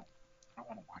preview. I don't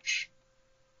want to watch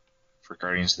for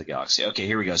Guardians of the Galaxy. Okay,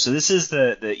 here we go. So this is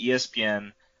the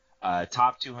ESPN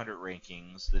top 200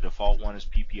 rankings. The default one is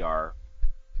PPR.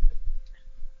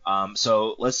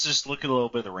 So let's just look at a little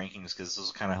bit of the rankings because this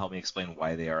will kind of help me explain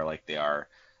why they are like they are.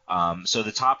 So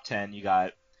the top 10, you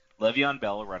got Le'Veon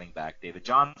Bell, a running back, David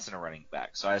Johnson, a running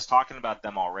back. So I was talking about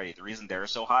them already. The reason they're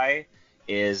so high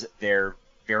is they're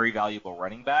very valuable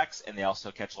running backs, and they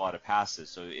also catch a lot of passes.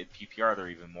 So in PPR, they're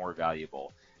even more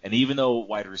valuable. And even though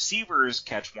wide receivers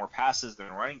catch more passes than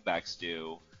running backs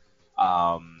do,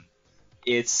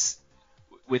 it's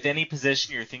with any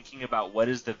position you're thinking about what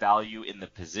is the value in the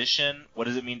position, what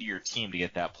does it mean to your team to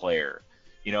get that player?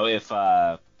 If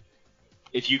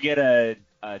you get a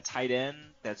tight end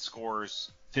that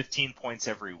scores 15 points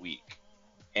every week,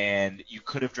 and you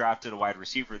could have drafted a wide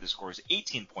receiver that scores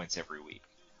 18 points every week.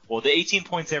 Well, the 18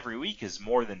 points every week is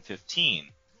more than 15.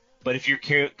 But if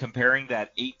you're comparing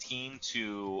that 18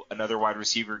 to another wide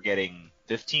receiver getting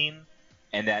 15,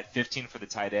 and that 15 for the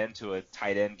tight end to a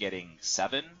tight end getting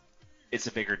 7, it's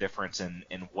a bigger difference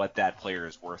in what that player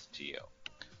is worth to you.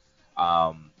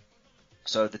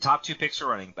 So the top 2 picks are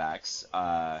running backs.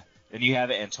 Then you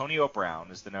have Antonio Brown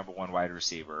as the number 1 wide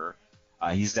receiver.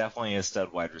 He's definitely a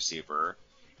stud wide receiver.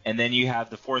 And then you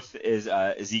have the fourth is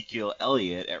Ezekiel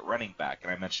Elliott at running back,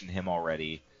 and I mentioned him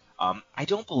already. I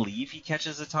don't believe he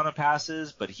catches a ton of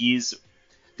passes, but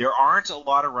there aren't a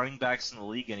lot of running backs in the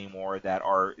league anymore that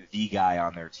are the guy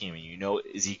on their team. And you know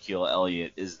Ezekiel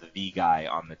Elliott is the guy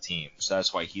on the team, so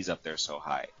that's why he's up there so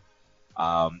high.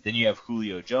 Then you have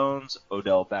Julio Jones,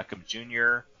 Odell Beckham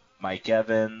Jr., Mike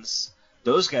Evans.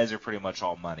 Those guys are pretty much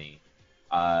all money.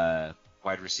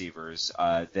 Wide receivers.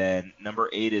 Then number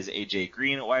 8 is AJ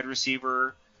Green at wide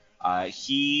receiver.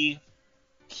 He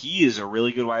is a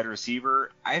really good wide receiver.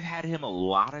 I've had him a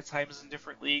lot of times in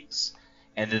different leagues,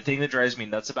 and the thing that drives me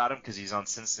nuts about him, because he's on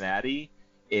Cincinnati,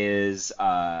 is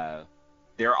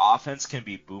their offense can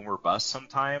be boom or bust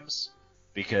sometimes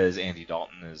because Andy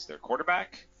Dalton is their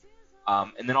quarterback.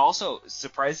 And then also,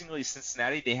 surprisingly,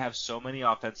 Cincinnati, they have so many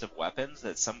offensive weapons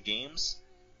that some games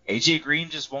AJ Green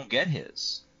just won't get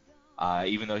his.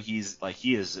 Even though he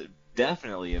is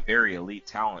definitely a very elite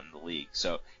talent in the league.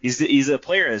 So he's a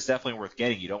player that's definitely worth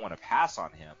getting. You don't want to pass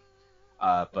on him.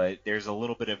 But there's a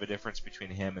little bit of a difference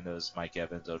between him and those Mike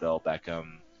Evans, Odell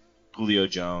Beckham, Julio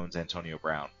Jones, Antonio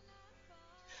Brown.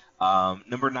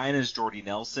 Number 9 is Jordy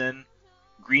Nelson.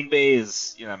 Green Bay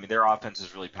is, their offense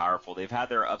is really powerful. They've had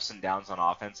their ups and downs on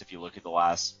offense if you look at the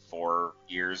last 4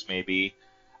 years maybe.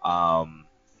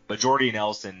 But Jordy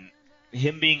Nelson,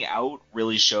 him being out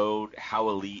really showed how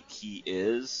elite he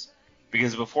is,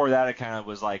 because before that it kind of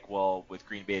was like, well, with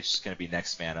Green Bay it's just going to be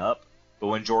next man up. But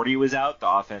when Jordy was out, the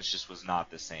offense just was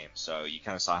not the same. So you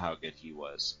kind of saw how good he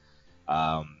was.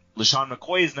 LaShawn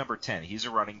McCoy is number 10. He's a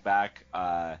running back.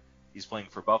 He's playing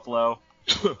for Buffalo.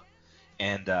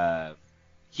 And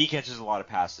he catches a lot of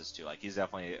passes too. Like, he's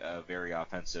definitely a very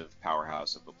offensive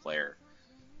powerhouse of a player.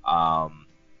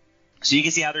 So you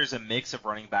can see how there's a mix of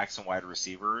running backs and wide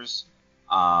receivers.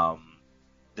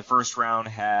 The first round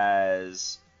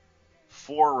has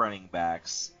 4 running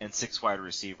backs and 6 wide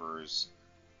receivers.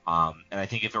 And I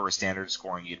think if it were standard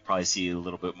scoring, you'd probably see a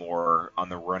little bit more on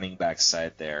the running back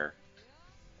side there.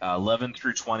 11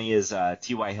 through 20 is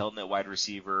T.Y. Hilton at wide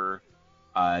receiver,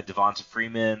 Devonta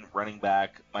Freeman, running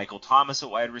back, Michael Thomas at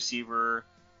wide receiver.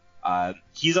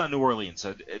 He's on New Orleans.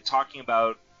 So talking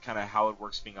about kind of how it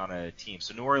works being on a team.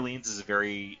 So New Orleans is a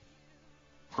very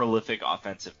prolific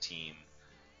offensive team,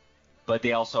 but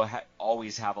they also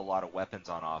always have a lot of weapons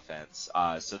on offense.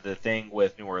 So the thing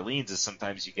with New Orleans is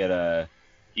sometimes you get a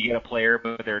player,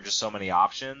 but there are just so many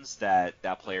options that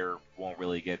player won't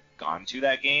really get gone to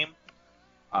that game.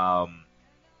 Oh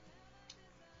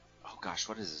gosh,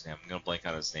 what is his name? I'm going to blank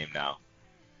on his name now.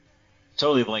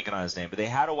 Totally blanking on his name. But they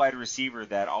had a wide receiver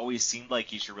that always seemed like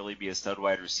he should really be a stud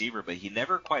wide receiver, but he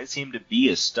never quite seemed to be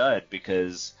a stud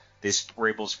because they were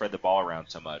able to spread the ball around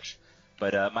so much.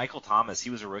 But Michael Thomas, he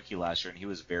was a rookie last year, and he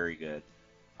was very good.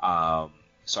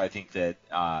 So I think that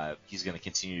he's going to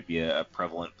continue to be a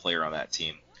prevalent player on that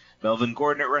team. Melvin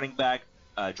Gordon at running back,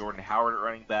 Jordan Howard at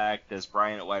running back, Des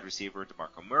Bryant at wide receiver,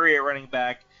 DeMarco Murray at running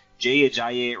back, Jay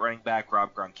Ajayi at running back,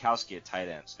 Rob Gronkowski at tight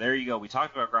end. So there you go. We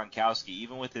talked about Gronkowski.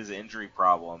 Even with his injury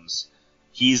problems,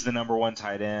 he's the number 1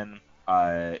 tight end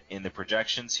in the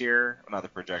projections here. Well, not the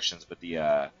projections, but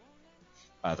the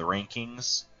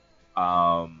rankings.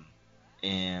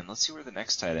 And let's see where the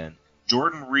next tight end.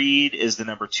 Jordan Reed is the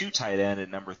number 2 tight end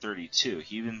at number 32.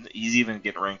 He's even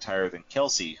getting ranked higher than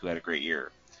Kelsey, who had a great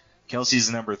year. Kelsey's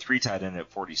the number 3 tight end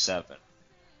at 47.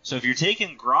 So if you're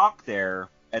taking Gronk there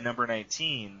at number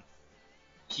 19,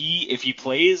 if he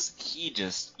plays,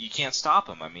 you can't stop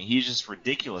him. I mean, he's just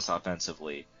ridiculous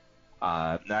offensively.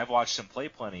 Now I've watched him play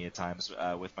plenty of times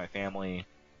with my family,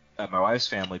 my wife's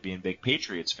family being big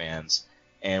Patriots fans.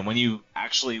 And when you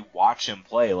actually watch him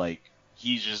play, like,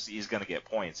 he's going to get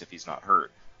points if he's not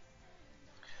hurt.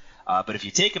 But if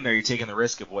you take him there, you're taking the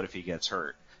risk of what if he gets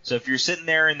hurt. So if you're sitting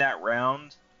there in that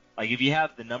round, like if you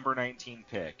have the number 19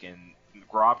 pick and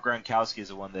Rob Gronkowski is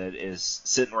the one that is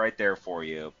sitting right there for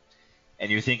you, and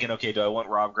you're thinking, okay, do I want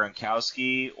Rob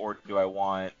Gronkowski or do I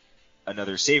want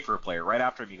another safer player? Right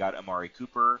after him, you got Amari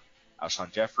Cooper,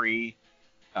 Alshon Jeffrey,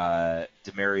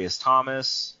 Demaryius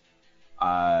Thomas.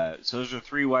 So those are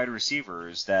 3 wide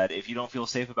receivers that if you don't feel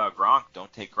safe about Gronk,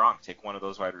 don't take Gronk. Take one of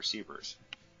those wide receivers.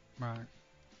 Right.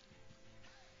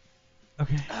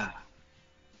 Okay.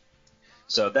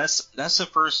 So that's the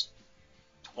first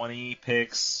 20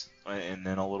 picks, and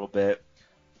then a little bit.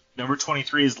 Number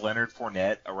 23 is Leonard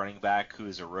Fournette, a running back who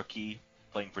is a rookie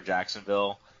playing for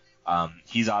Jacksonville.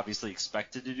 He's obviously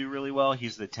expected to do really well.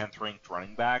 He's the 10th ranked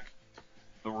running back.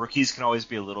 But rookies can always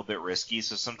be a little bit risky,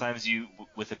 so sometimes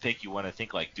with a pick, you want to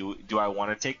think, like, do I want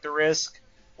to take the risk,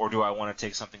 or do I want to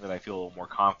take something that I feel a little more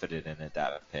confident in at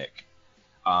that pick?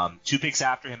 2 picks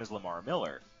after him is Lamar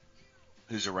Miller,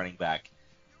 who's a running back.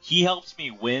 he helped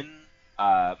me win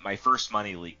my first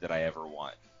money league that I ever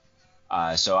won.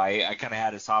 So I kind of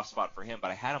had a soft spot for him,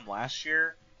 but I had him last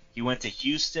year. He went to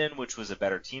Houston, which was a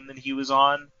better team than he was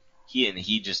on.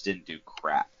 He just didn't do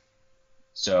crap.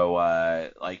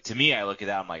 So like to me, I look at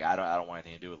that, I'm like, I don't want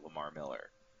anything to do with Lamar Miller.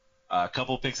 A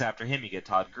couple picks after him, you get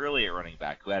Todd Gurley at running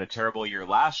back, who had a terrible year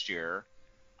last year,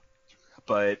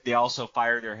 but they also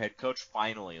fired their head coach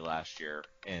finally last year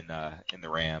in the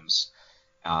Rams.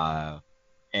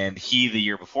 And he, the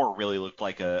year before, really looked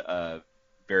like a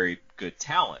very good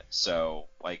talent. So,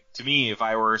 like, to me, if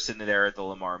I were sitting there at the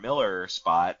Lamar Miller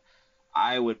spot,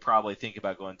 I would probably think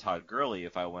about going Todd Gurley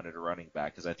if I wanted a running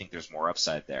back, because I think there's more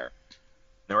upside there.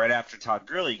 Then right after Todd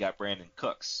Gurley, you got Brandon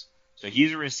Cooks. So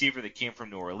he's a receiver that came from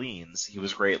New Orleans. He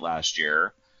was great last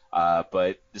year,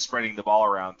 but the spreading the ball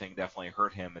around thing definitely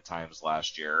hurt him at times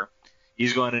last year.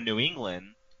 He's going to New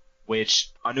England,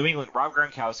 which on New England, Rob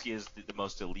Gronkowski is the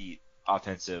most elite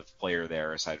offensive player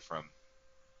there, aside from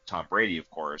Tom Brady, of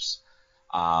course.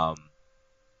 But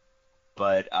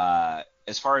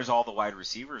as far as all the wide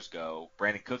receivers go,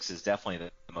 Brandon Cooks is definitely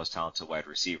the most talented wide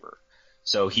receiver.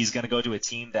 So he's going to go to a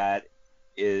team that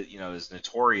is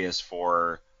notorious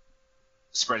for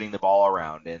spreading the ball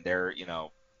around, and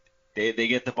they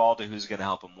get the ball to who's going to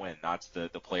help them win, not to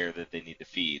the player that they need to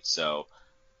feed. So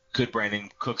could Brandon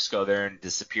Cooks go there and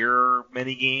disappear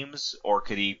many games, or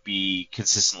could he be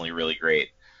consistently really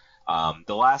great?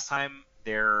 The last time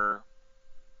they were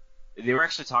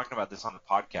actually talking about this on the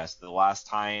podcast, the last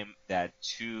time that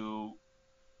two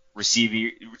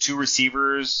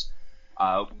receivers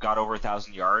got over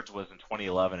 1,000 yards was in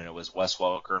 2011, and it was Wes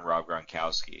Welker and Rob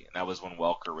Gronkowski, and that was when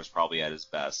Welker was probably at his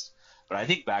best. But I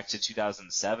think back to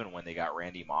 2007 when they got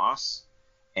Randy Moss,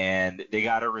 and they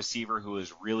got a receiver who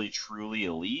was really, truly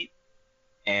elite,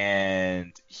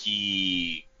 and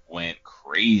he went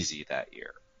crazy that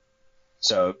year.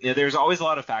 So there's always a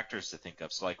lot of factors to think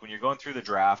of. So like when you're going through the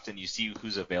draft and you see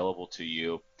who's available to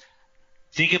you,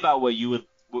 think about what you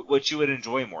would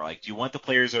enjoy more. Like, do you want the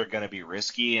players that are going to be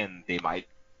risky and they might,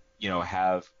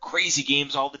 have crazy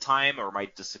games all the time or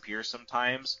might disappear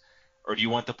sometimes? Or do you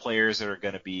want the players that are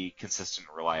going to be consistent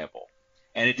and reliable?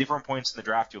 And at different points in the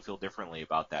draft, you'll feel differently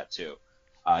about that too.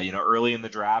 Early in the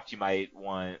draft, you might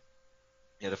want,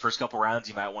 the first couple rounds,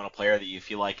 you might want a player that you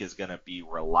feel like is going to be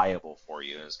reliable for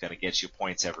you and is going to get you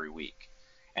points every week.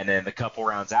 And then the couple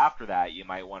rounds after that, you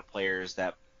might want players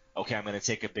that, okay, I'm going to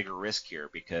take a bigger risk here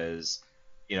because,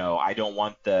 I don't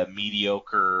want the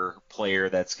mediocre player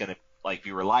that's going to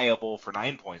be reliable for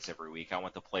 9 points every week. I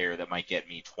want the player that might get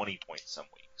me 20 points some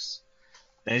weeks.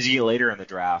 Then as you get later in the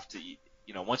draft,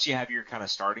 once you have your kind of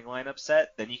starting lineup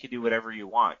set, then you can do whatever you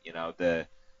want.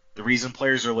 The reason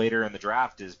players are later in the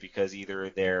draft is because either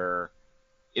if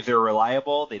they're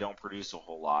reliable, they don't produce a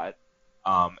whole lot,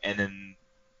 and then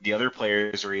the other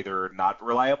players are either not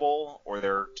reliable or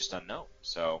they're just unknown.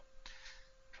 So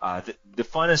the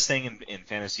funnest thing in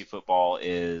fantasy football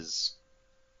is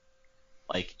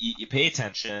you pay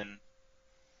attention,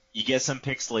 you get some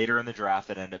picks later in the draft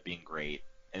that end up being great,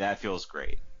 and that feels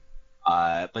great.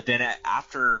 But then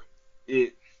after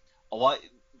it,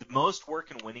 the most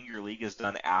work in winning your league is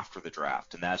done after the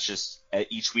draft, and that's just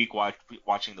each week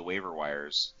watching the waiver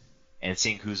wires and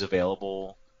seeing who's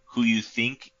available, who you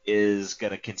think is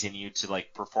going to continue to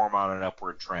perform on an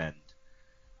upward trend.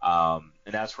 And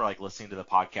that's where listening to the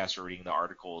podcast or reading the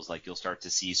articles, you'll start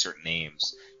to see certain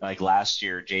names. Last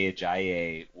year, Jay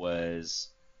Ajayi was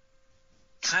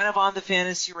kind of on the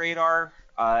fantasy radar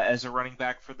as a running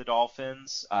back for the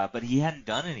Dolphins, but he hadn't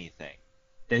done anything.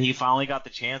 Then he finally got the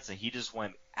chance, and he just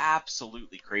went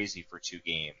absolutely crazy for 2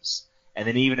 games. And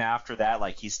then even after that,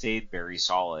 he stayed very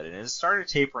solid. And it started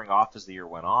tapering off as the year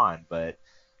went on. But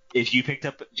if you picked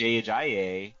up Jay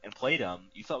Ajayi and played him,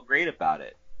 you felt great about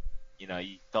it. You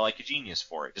felt like a genius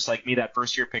for it. Just like me that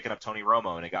first year picking up Tony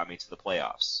Romo, and it got me to the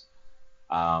playoffs.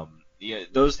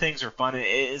 Those things are fun.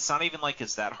 It's not even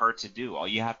it's that hard to do. All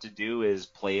you have to do is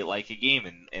play it like a game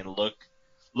and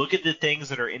look at the things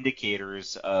that are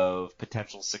indicators of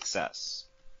potential success,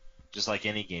 just like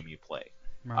any game you play.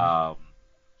 Right.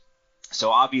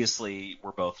 So obviously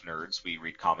we're both nerds. We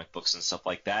read comic books and stuff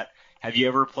like that. Have you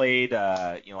ever played,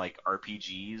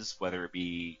 RPGs, whether it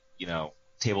be,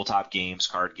 tabletop games,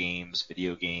 card games,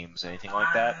 video games, anything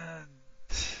like that?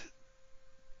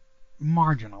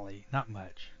 Marginally, not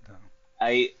much. No.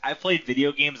 I played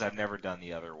video games. I've never done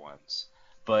the other ones.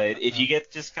 But if you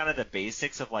get just kind of the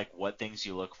basics of what things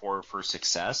you look for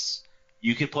success,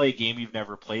 you could play a game you've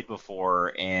never played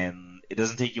before, and it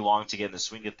doesn't take you long to get in the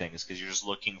swing of things because you're just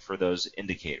looking for those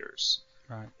indicators.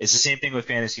 Right. It's the same thing with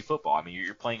fantasy football. I mean,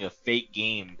 you're playing a fake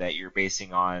game that you're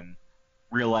basing on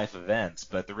real life events,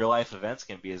 but the real life events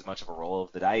can be as much of a roll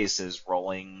of the dice as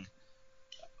rolling.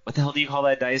 What the hell do you call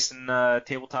that dice in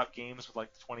tabletop games with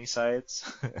like the 20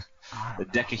 sides? The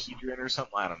decahedron or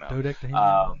something? I don't know.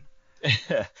 Dodecahedron.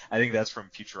 I think that's from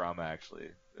Futurama, actually.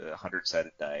 The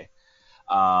 100-sided die.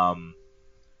 No.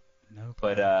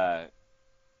 But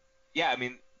yeah, I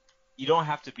mean, you don't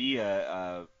have to be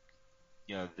the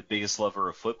biggest lover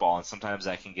of football, and sometimes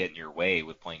that can get in your way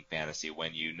with playing fantasy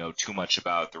when you know too much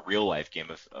about the real life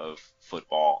game of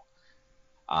football.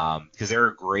 Because there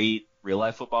are great real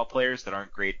life football players that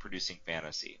aren't great producing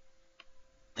fantasy.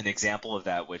 An example of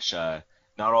that, which not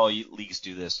all leagues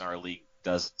do this, and our league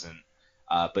doesn't,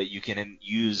 but you can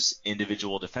use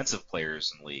individual defensive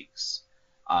players in leagues.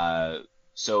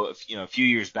 So if, a few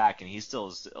years back, and he still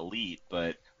is elite,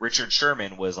 but Richard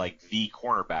Sherman was like the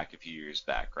cornerback a few years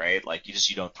back, right? Like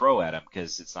you don't throw at him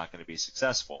because it's not going to be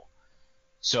successful.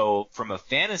 So from a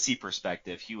fantasy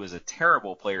perspective, he was a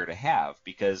terrible player to have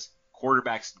because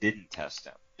quarterbacks didn't test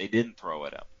him. They didn't throw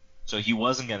at him. So he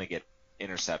wasn't going to get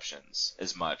interceptions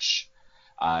as much.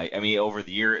 I mean, over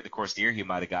the course of the year, he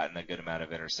might have gotten a good amount of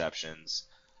interceptions.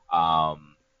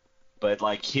 But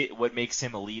like what makes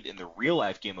him elite in the real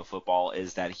life game of football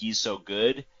is that he's so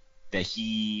good that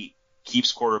he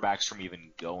keeps quarterbacks from even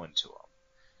going to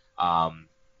him.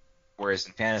 Whereas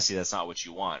in fantasy, that's not what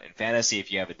you want. In fantasy,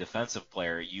 if you have a defensive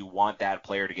player, you want that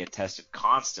player to get tested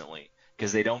constantly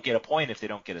because they don't get a point if they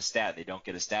don't get a stat. They don't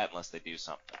get a stat unless they do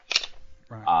something.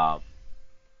 Right.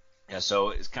 Yeah, so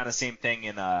it's kind of same thing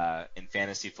in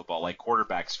fantasy football, like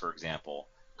quarterbacks, for example.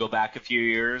 Go back a few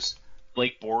years.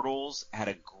 Blake Bortles had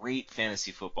a great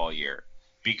fantasy football year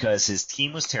because his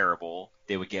team was terrible.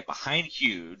 They would get behind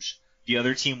huge. The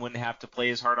other team wouldn't have to play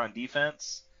as hard on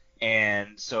defense.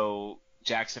 And so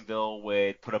Jacksonville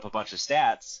would put up a bunch of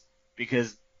stats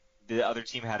because the other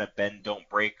team had a bend, don't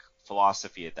break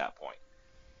philosophy at that point.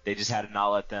 They just had to not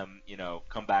let them,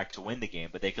 come back to win the game,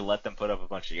 but they could let them put up a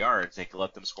bunch of yards. They could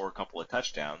let them score a couple of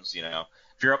touchdowns. If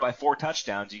you're up by 4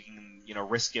 touchdowns, you can,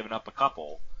 risk giving up a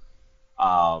couple.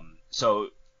 So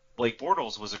Blake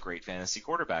Bortles was a great fantasy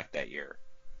quarterback that year.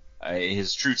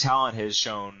 His true talent has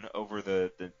shown over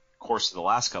the course of the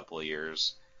last couple of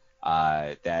years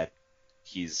that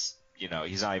he's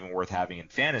not even worth having in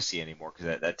fantasy anymore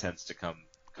because that tends to come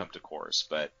to course.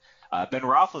 But Ben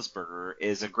Roethlisberger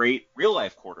is a great real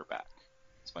life quarterback,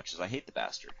 as much as I hate the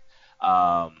bastard.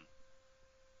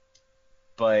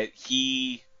 But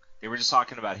they were just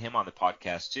talking about him on the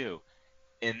podcast too.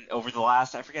 And over the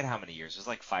last, I forget how many years, it was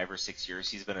like 5 or 6 years,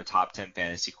 he's been a top 10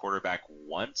 fantasy quarterback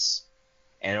once.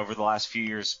 And over the last few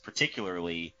years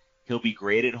particularly, he'll be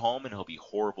great at home and he'll be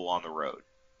horrible on the road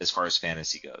as far as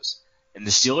fantasy goes. And the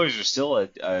Steelers are still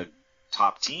a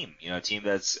top team, a team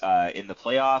that's in the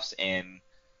playoffs and,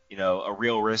 a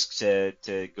real risk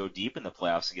to go deep in the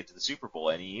playoffs and get to the Super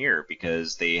Bowl any year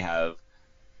because they have,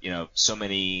 so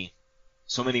many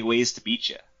ways to beat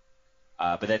you.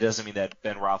 But that doesn't mean that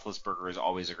Ben Roethlisberger is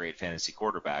always a great fantasy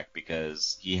quarterback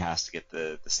because he has to get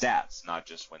the stats, not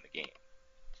just win the game.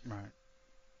 Right.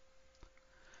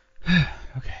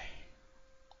 Okay.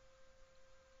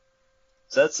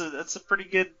 So that's a pretty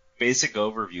good basic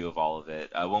overview of all of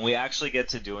it. When we actually get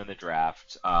to doing the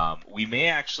draft, we may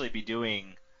actually be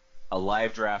doing a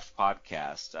live draft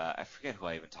podcast. I forget who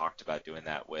I even talked about doing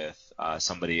that with.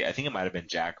 Somebody, I think it might have been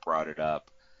Jack brought it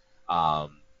up.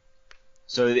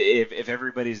 So if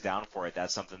everybody's down for it,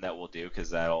 that's something that we'll do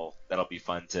because that'll be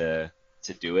fun to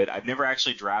do it. I've never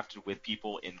actually drafted with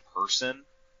people in person.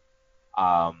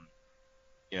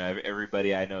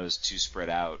 Everybody I know is too spread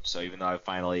out. So even though I've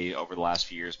finally over the last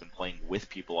few years been playing with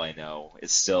people I know,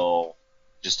 it's still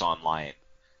just online.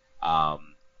 I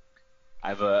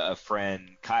have a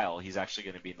friend, Kyle. He's actually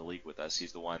going to be in the league with us.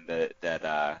 He's the one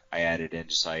that I added in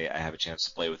just so I have a chance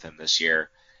to play with him this year.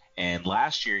 And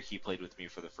last year he played with me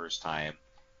for the first time,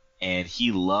 and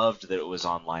he loved that it was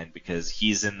online because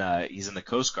he's in the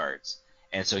Coast Guards,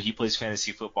 and so he plays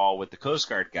fantasy football with the Coast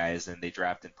Guard guys, and they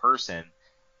draft in person.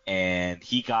 And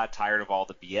he got tired of all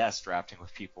the BS drafting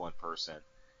with people in person.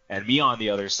 And me on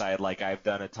the other side, like I've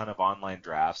done a ton of online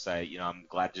drafts. I'm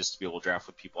glad just to be able to draft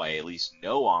with people I at least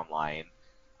know online.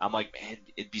 I'm like, man,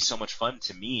 it'd be so much fun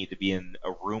to me to be in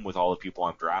a room with all the people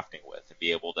I'm drafting with and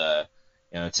be able to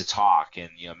to talk and,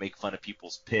 make fun of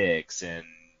people's picks and,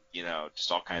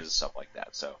 just all kinds of stuff like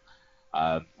that. So,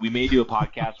 we may do a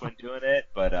podcast when doing it,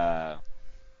 but,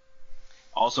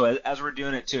 also as we're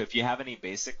doing it too, if you have any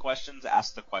basic questions,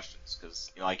 ask the questions.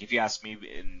 Cause like if you ask me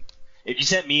if you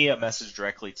sent me a message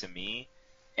directly to me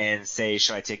and say,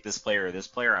 should I take this player or this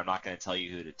player? I'm not going to tell you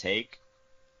who to take.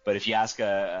 But if you ask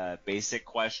a basic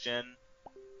question,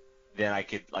 then I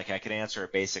could answer a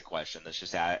basic question that's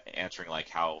just answering like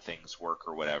how things work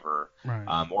or whatever.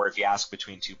 Right. Or if you ask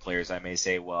between two players, I may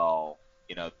say, well,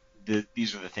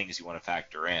 these are the things you want to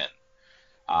factor in.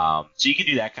 So you can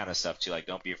do that kind of stuff too. Like,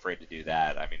 don't be afraid to do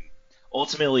that. I mean,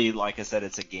 ultimately, like I said,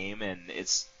 it's a game, and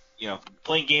it's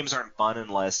playing games aren't fun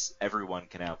unless everyone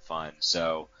can have fun.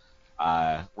 So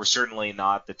we're certainly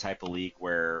not the type of league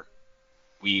where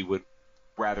we would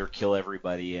rather kill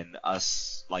everybody and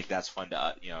us like that's fun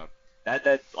to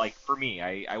that like for me,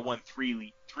 I won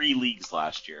three leagues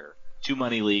last year. 2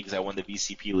 money leagues. I won the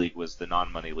VCP league, was the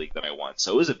non-money league that I won.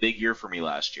 So it was a big year for me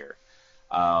last year.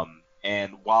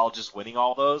 And while just winning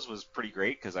all those was pretty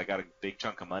great because I got a big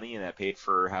chunk of money and that paid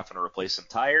for having to replace some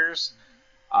tires.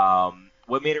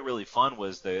 What made it really fun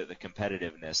was the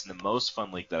competitiveness. And the most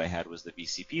fun league that I had was the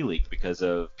VCP league because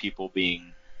of people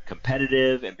being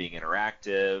competitive and being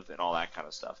interactive and all that kind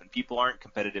of stuff. And people aren't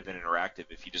competitive and interactive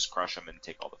if you just crush them and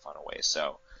take all the fun away.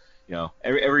 So,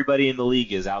 everybody in the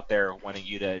league is out there wanting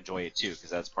you to enjoy it too because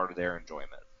that's part of their enjoyment.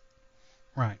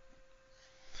 Right.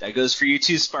 That goes for you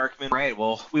too, Sparkman. Right.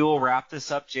 Well, we will wrap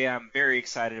this up, Jay. I'm very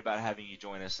excited about having you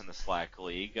join us in the Slack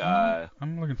League.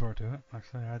 I'm looking forward to it. Like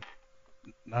I say,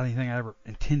 not anything I ever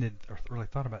intended or really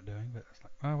thought about doing, but it's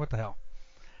like, oh, what the hell?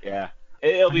 Yeah.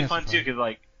 It'll be fun too because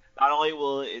like not only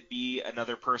will it be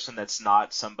another person that's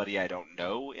not somebody I don't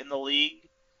know in the league,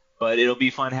 but it'll be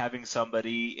fun having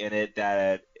somebody in it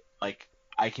that like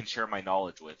I can share my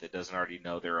knowledge with. It doesn't already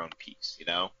know their own piece,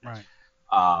 Right.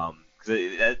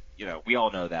 Because we all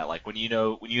know that. Like when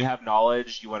you have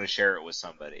knowledge, you want to share it with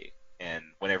somebody, and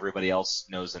when everybody else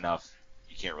knows enough,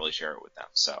 you can't really share it with them.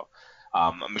 So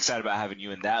I'm excited about having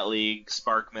you in that league,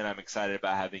 Sparkman. I'm excited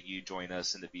about having you join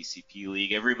us in the VCP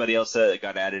league. Everybody else that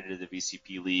got added to the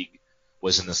VCP league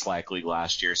was in the Slack league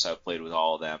last year, so I played with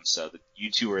all of them. So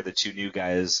you two are the 2 new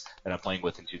guys that I'm playing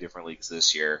with in 2 different leagues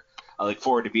this year. I look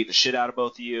forward to beating the shit out of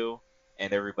both of you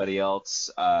and everybody else.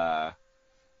 As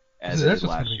that's last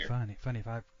going to be year. funny if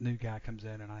a new guy comes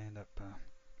in and I end up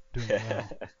doing well.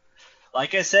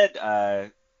 Like I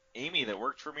said, Amy that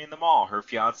worked for me in the mall, her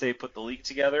fiance put the league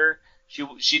together.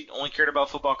 She only cared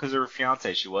about football because of her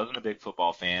fiance. She wasn't a big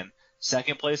football fan.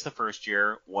 Second place the first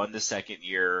year, won the second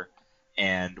year,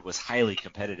 and was highly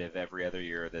competitive every other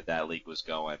year that league was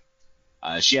going.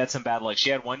 She had some bad luck. She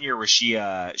had one year where she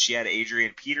had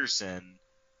Adrian Peterson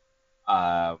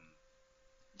the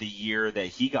year that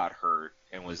he got hurt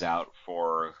and was out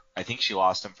for, I think she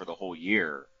lost him for the whole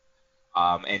year.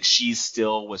 And she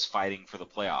still was fighting for the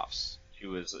playoffs. She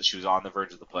was on the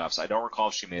verge of the playoffs. I don't recall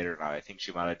if she made it or not. I think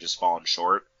she might have just fallen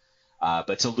short.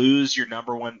 But to lose your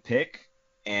number 1 pick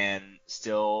and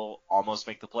still almost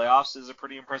make the playoffs is a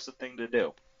pretty impressive thing to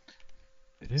do.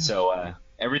 It is. So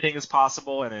everything is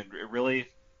possible, and it really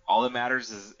all that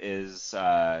matters is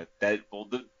that the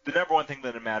number 1 thing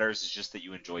that matters is just that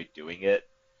you enjoy doing it.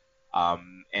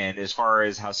 And as far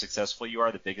as how successful you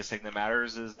are, the biggest thing that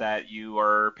matters is that you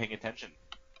are paying attention.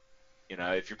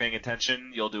 If you're paying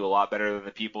attention, you'll do a lot better than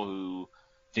the people who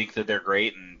think that they're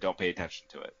great and don't pay attention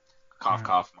to it. Cough, Right.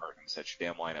 cough, Martin. Set your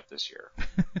damn lineup this year.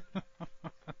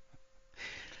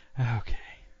 Okay.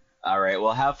 All right.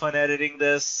 Well, have fun editing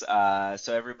this. So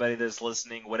everybody that's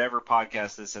listening, whatever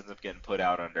podcast this ends up getting put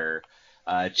out under,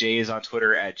 Jay is on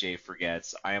Twitter at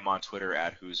JayForgets. I am on Twitter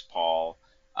at Who's Paul.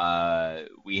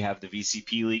 We have the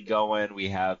VCP League going. We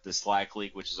have the Slack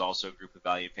League, which is also a group of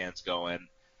Valiant fans going.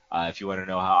 If you want to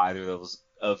know how either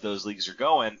of those leagues are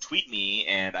going, tweet me,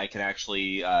 and I can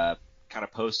actually kind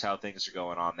of post how things are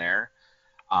going on there.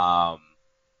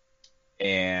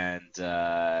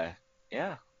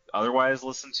 Yeah. Otherwise,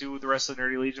 listen to the rest of the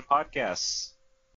Nerdy Legion podcasts.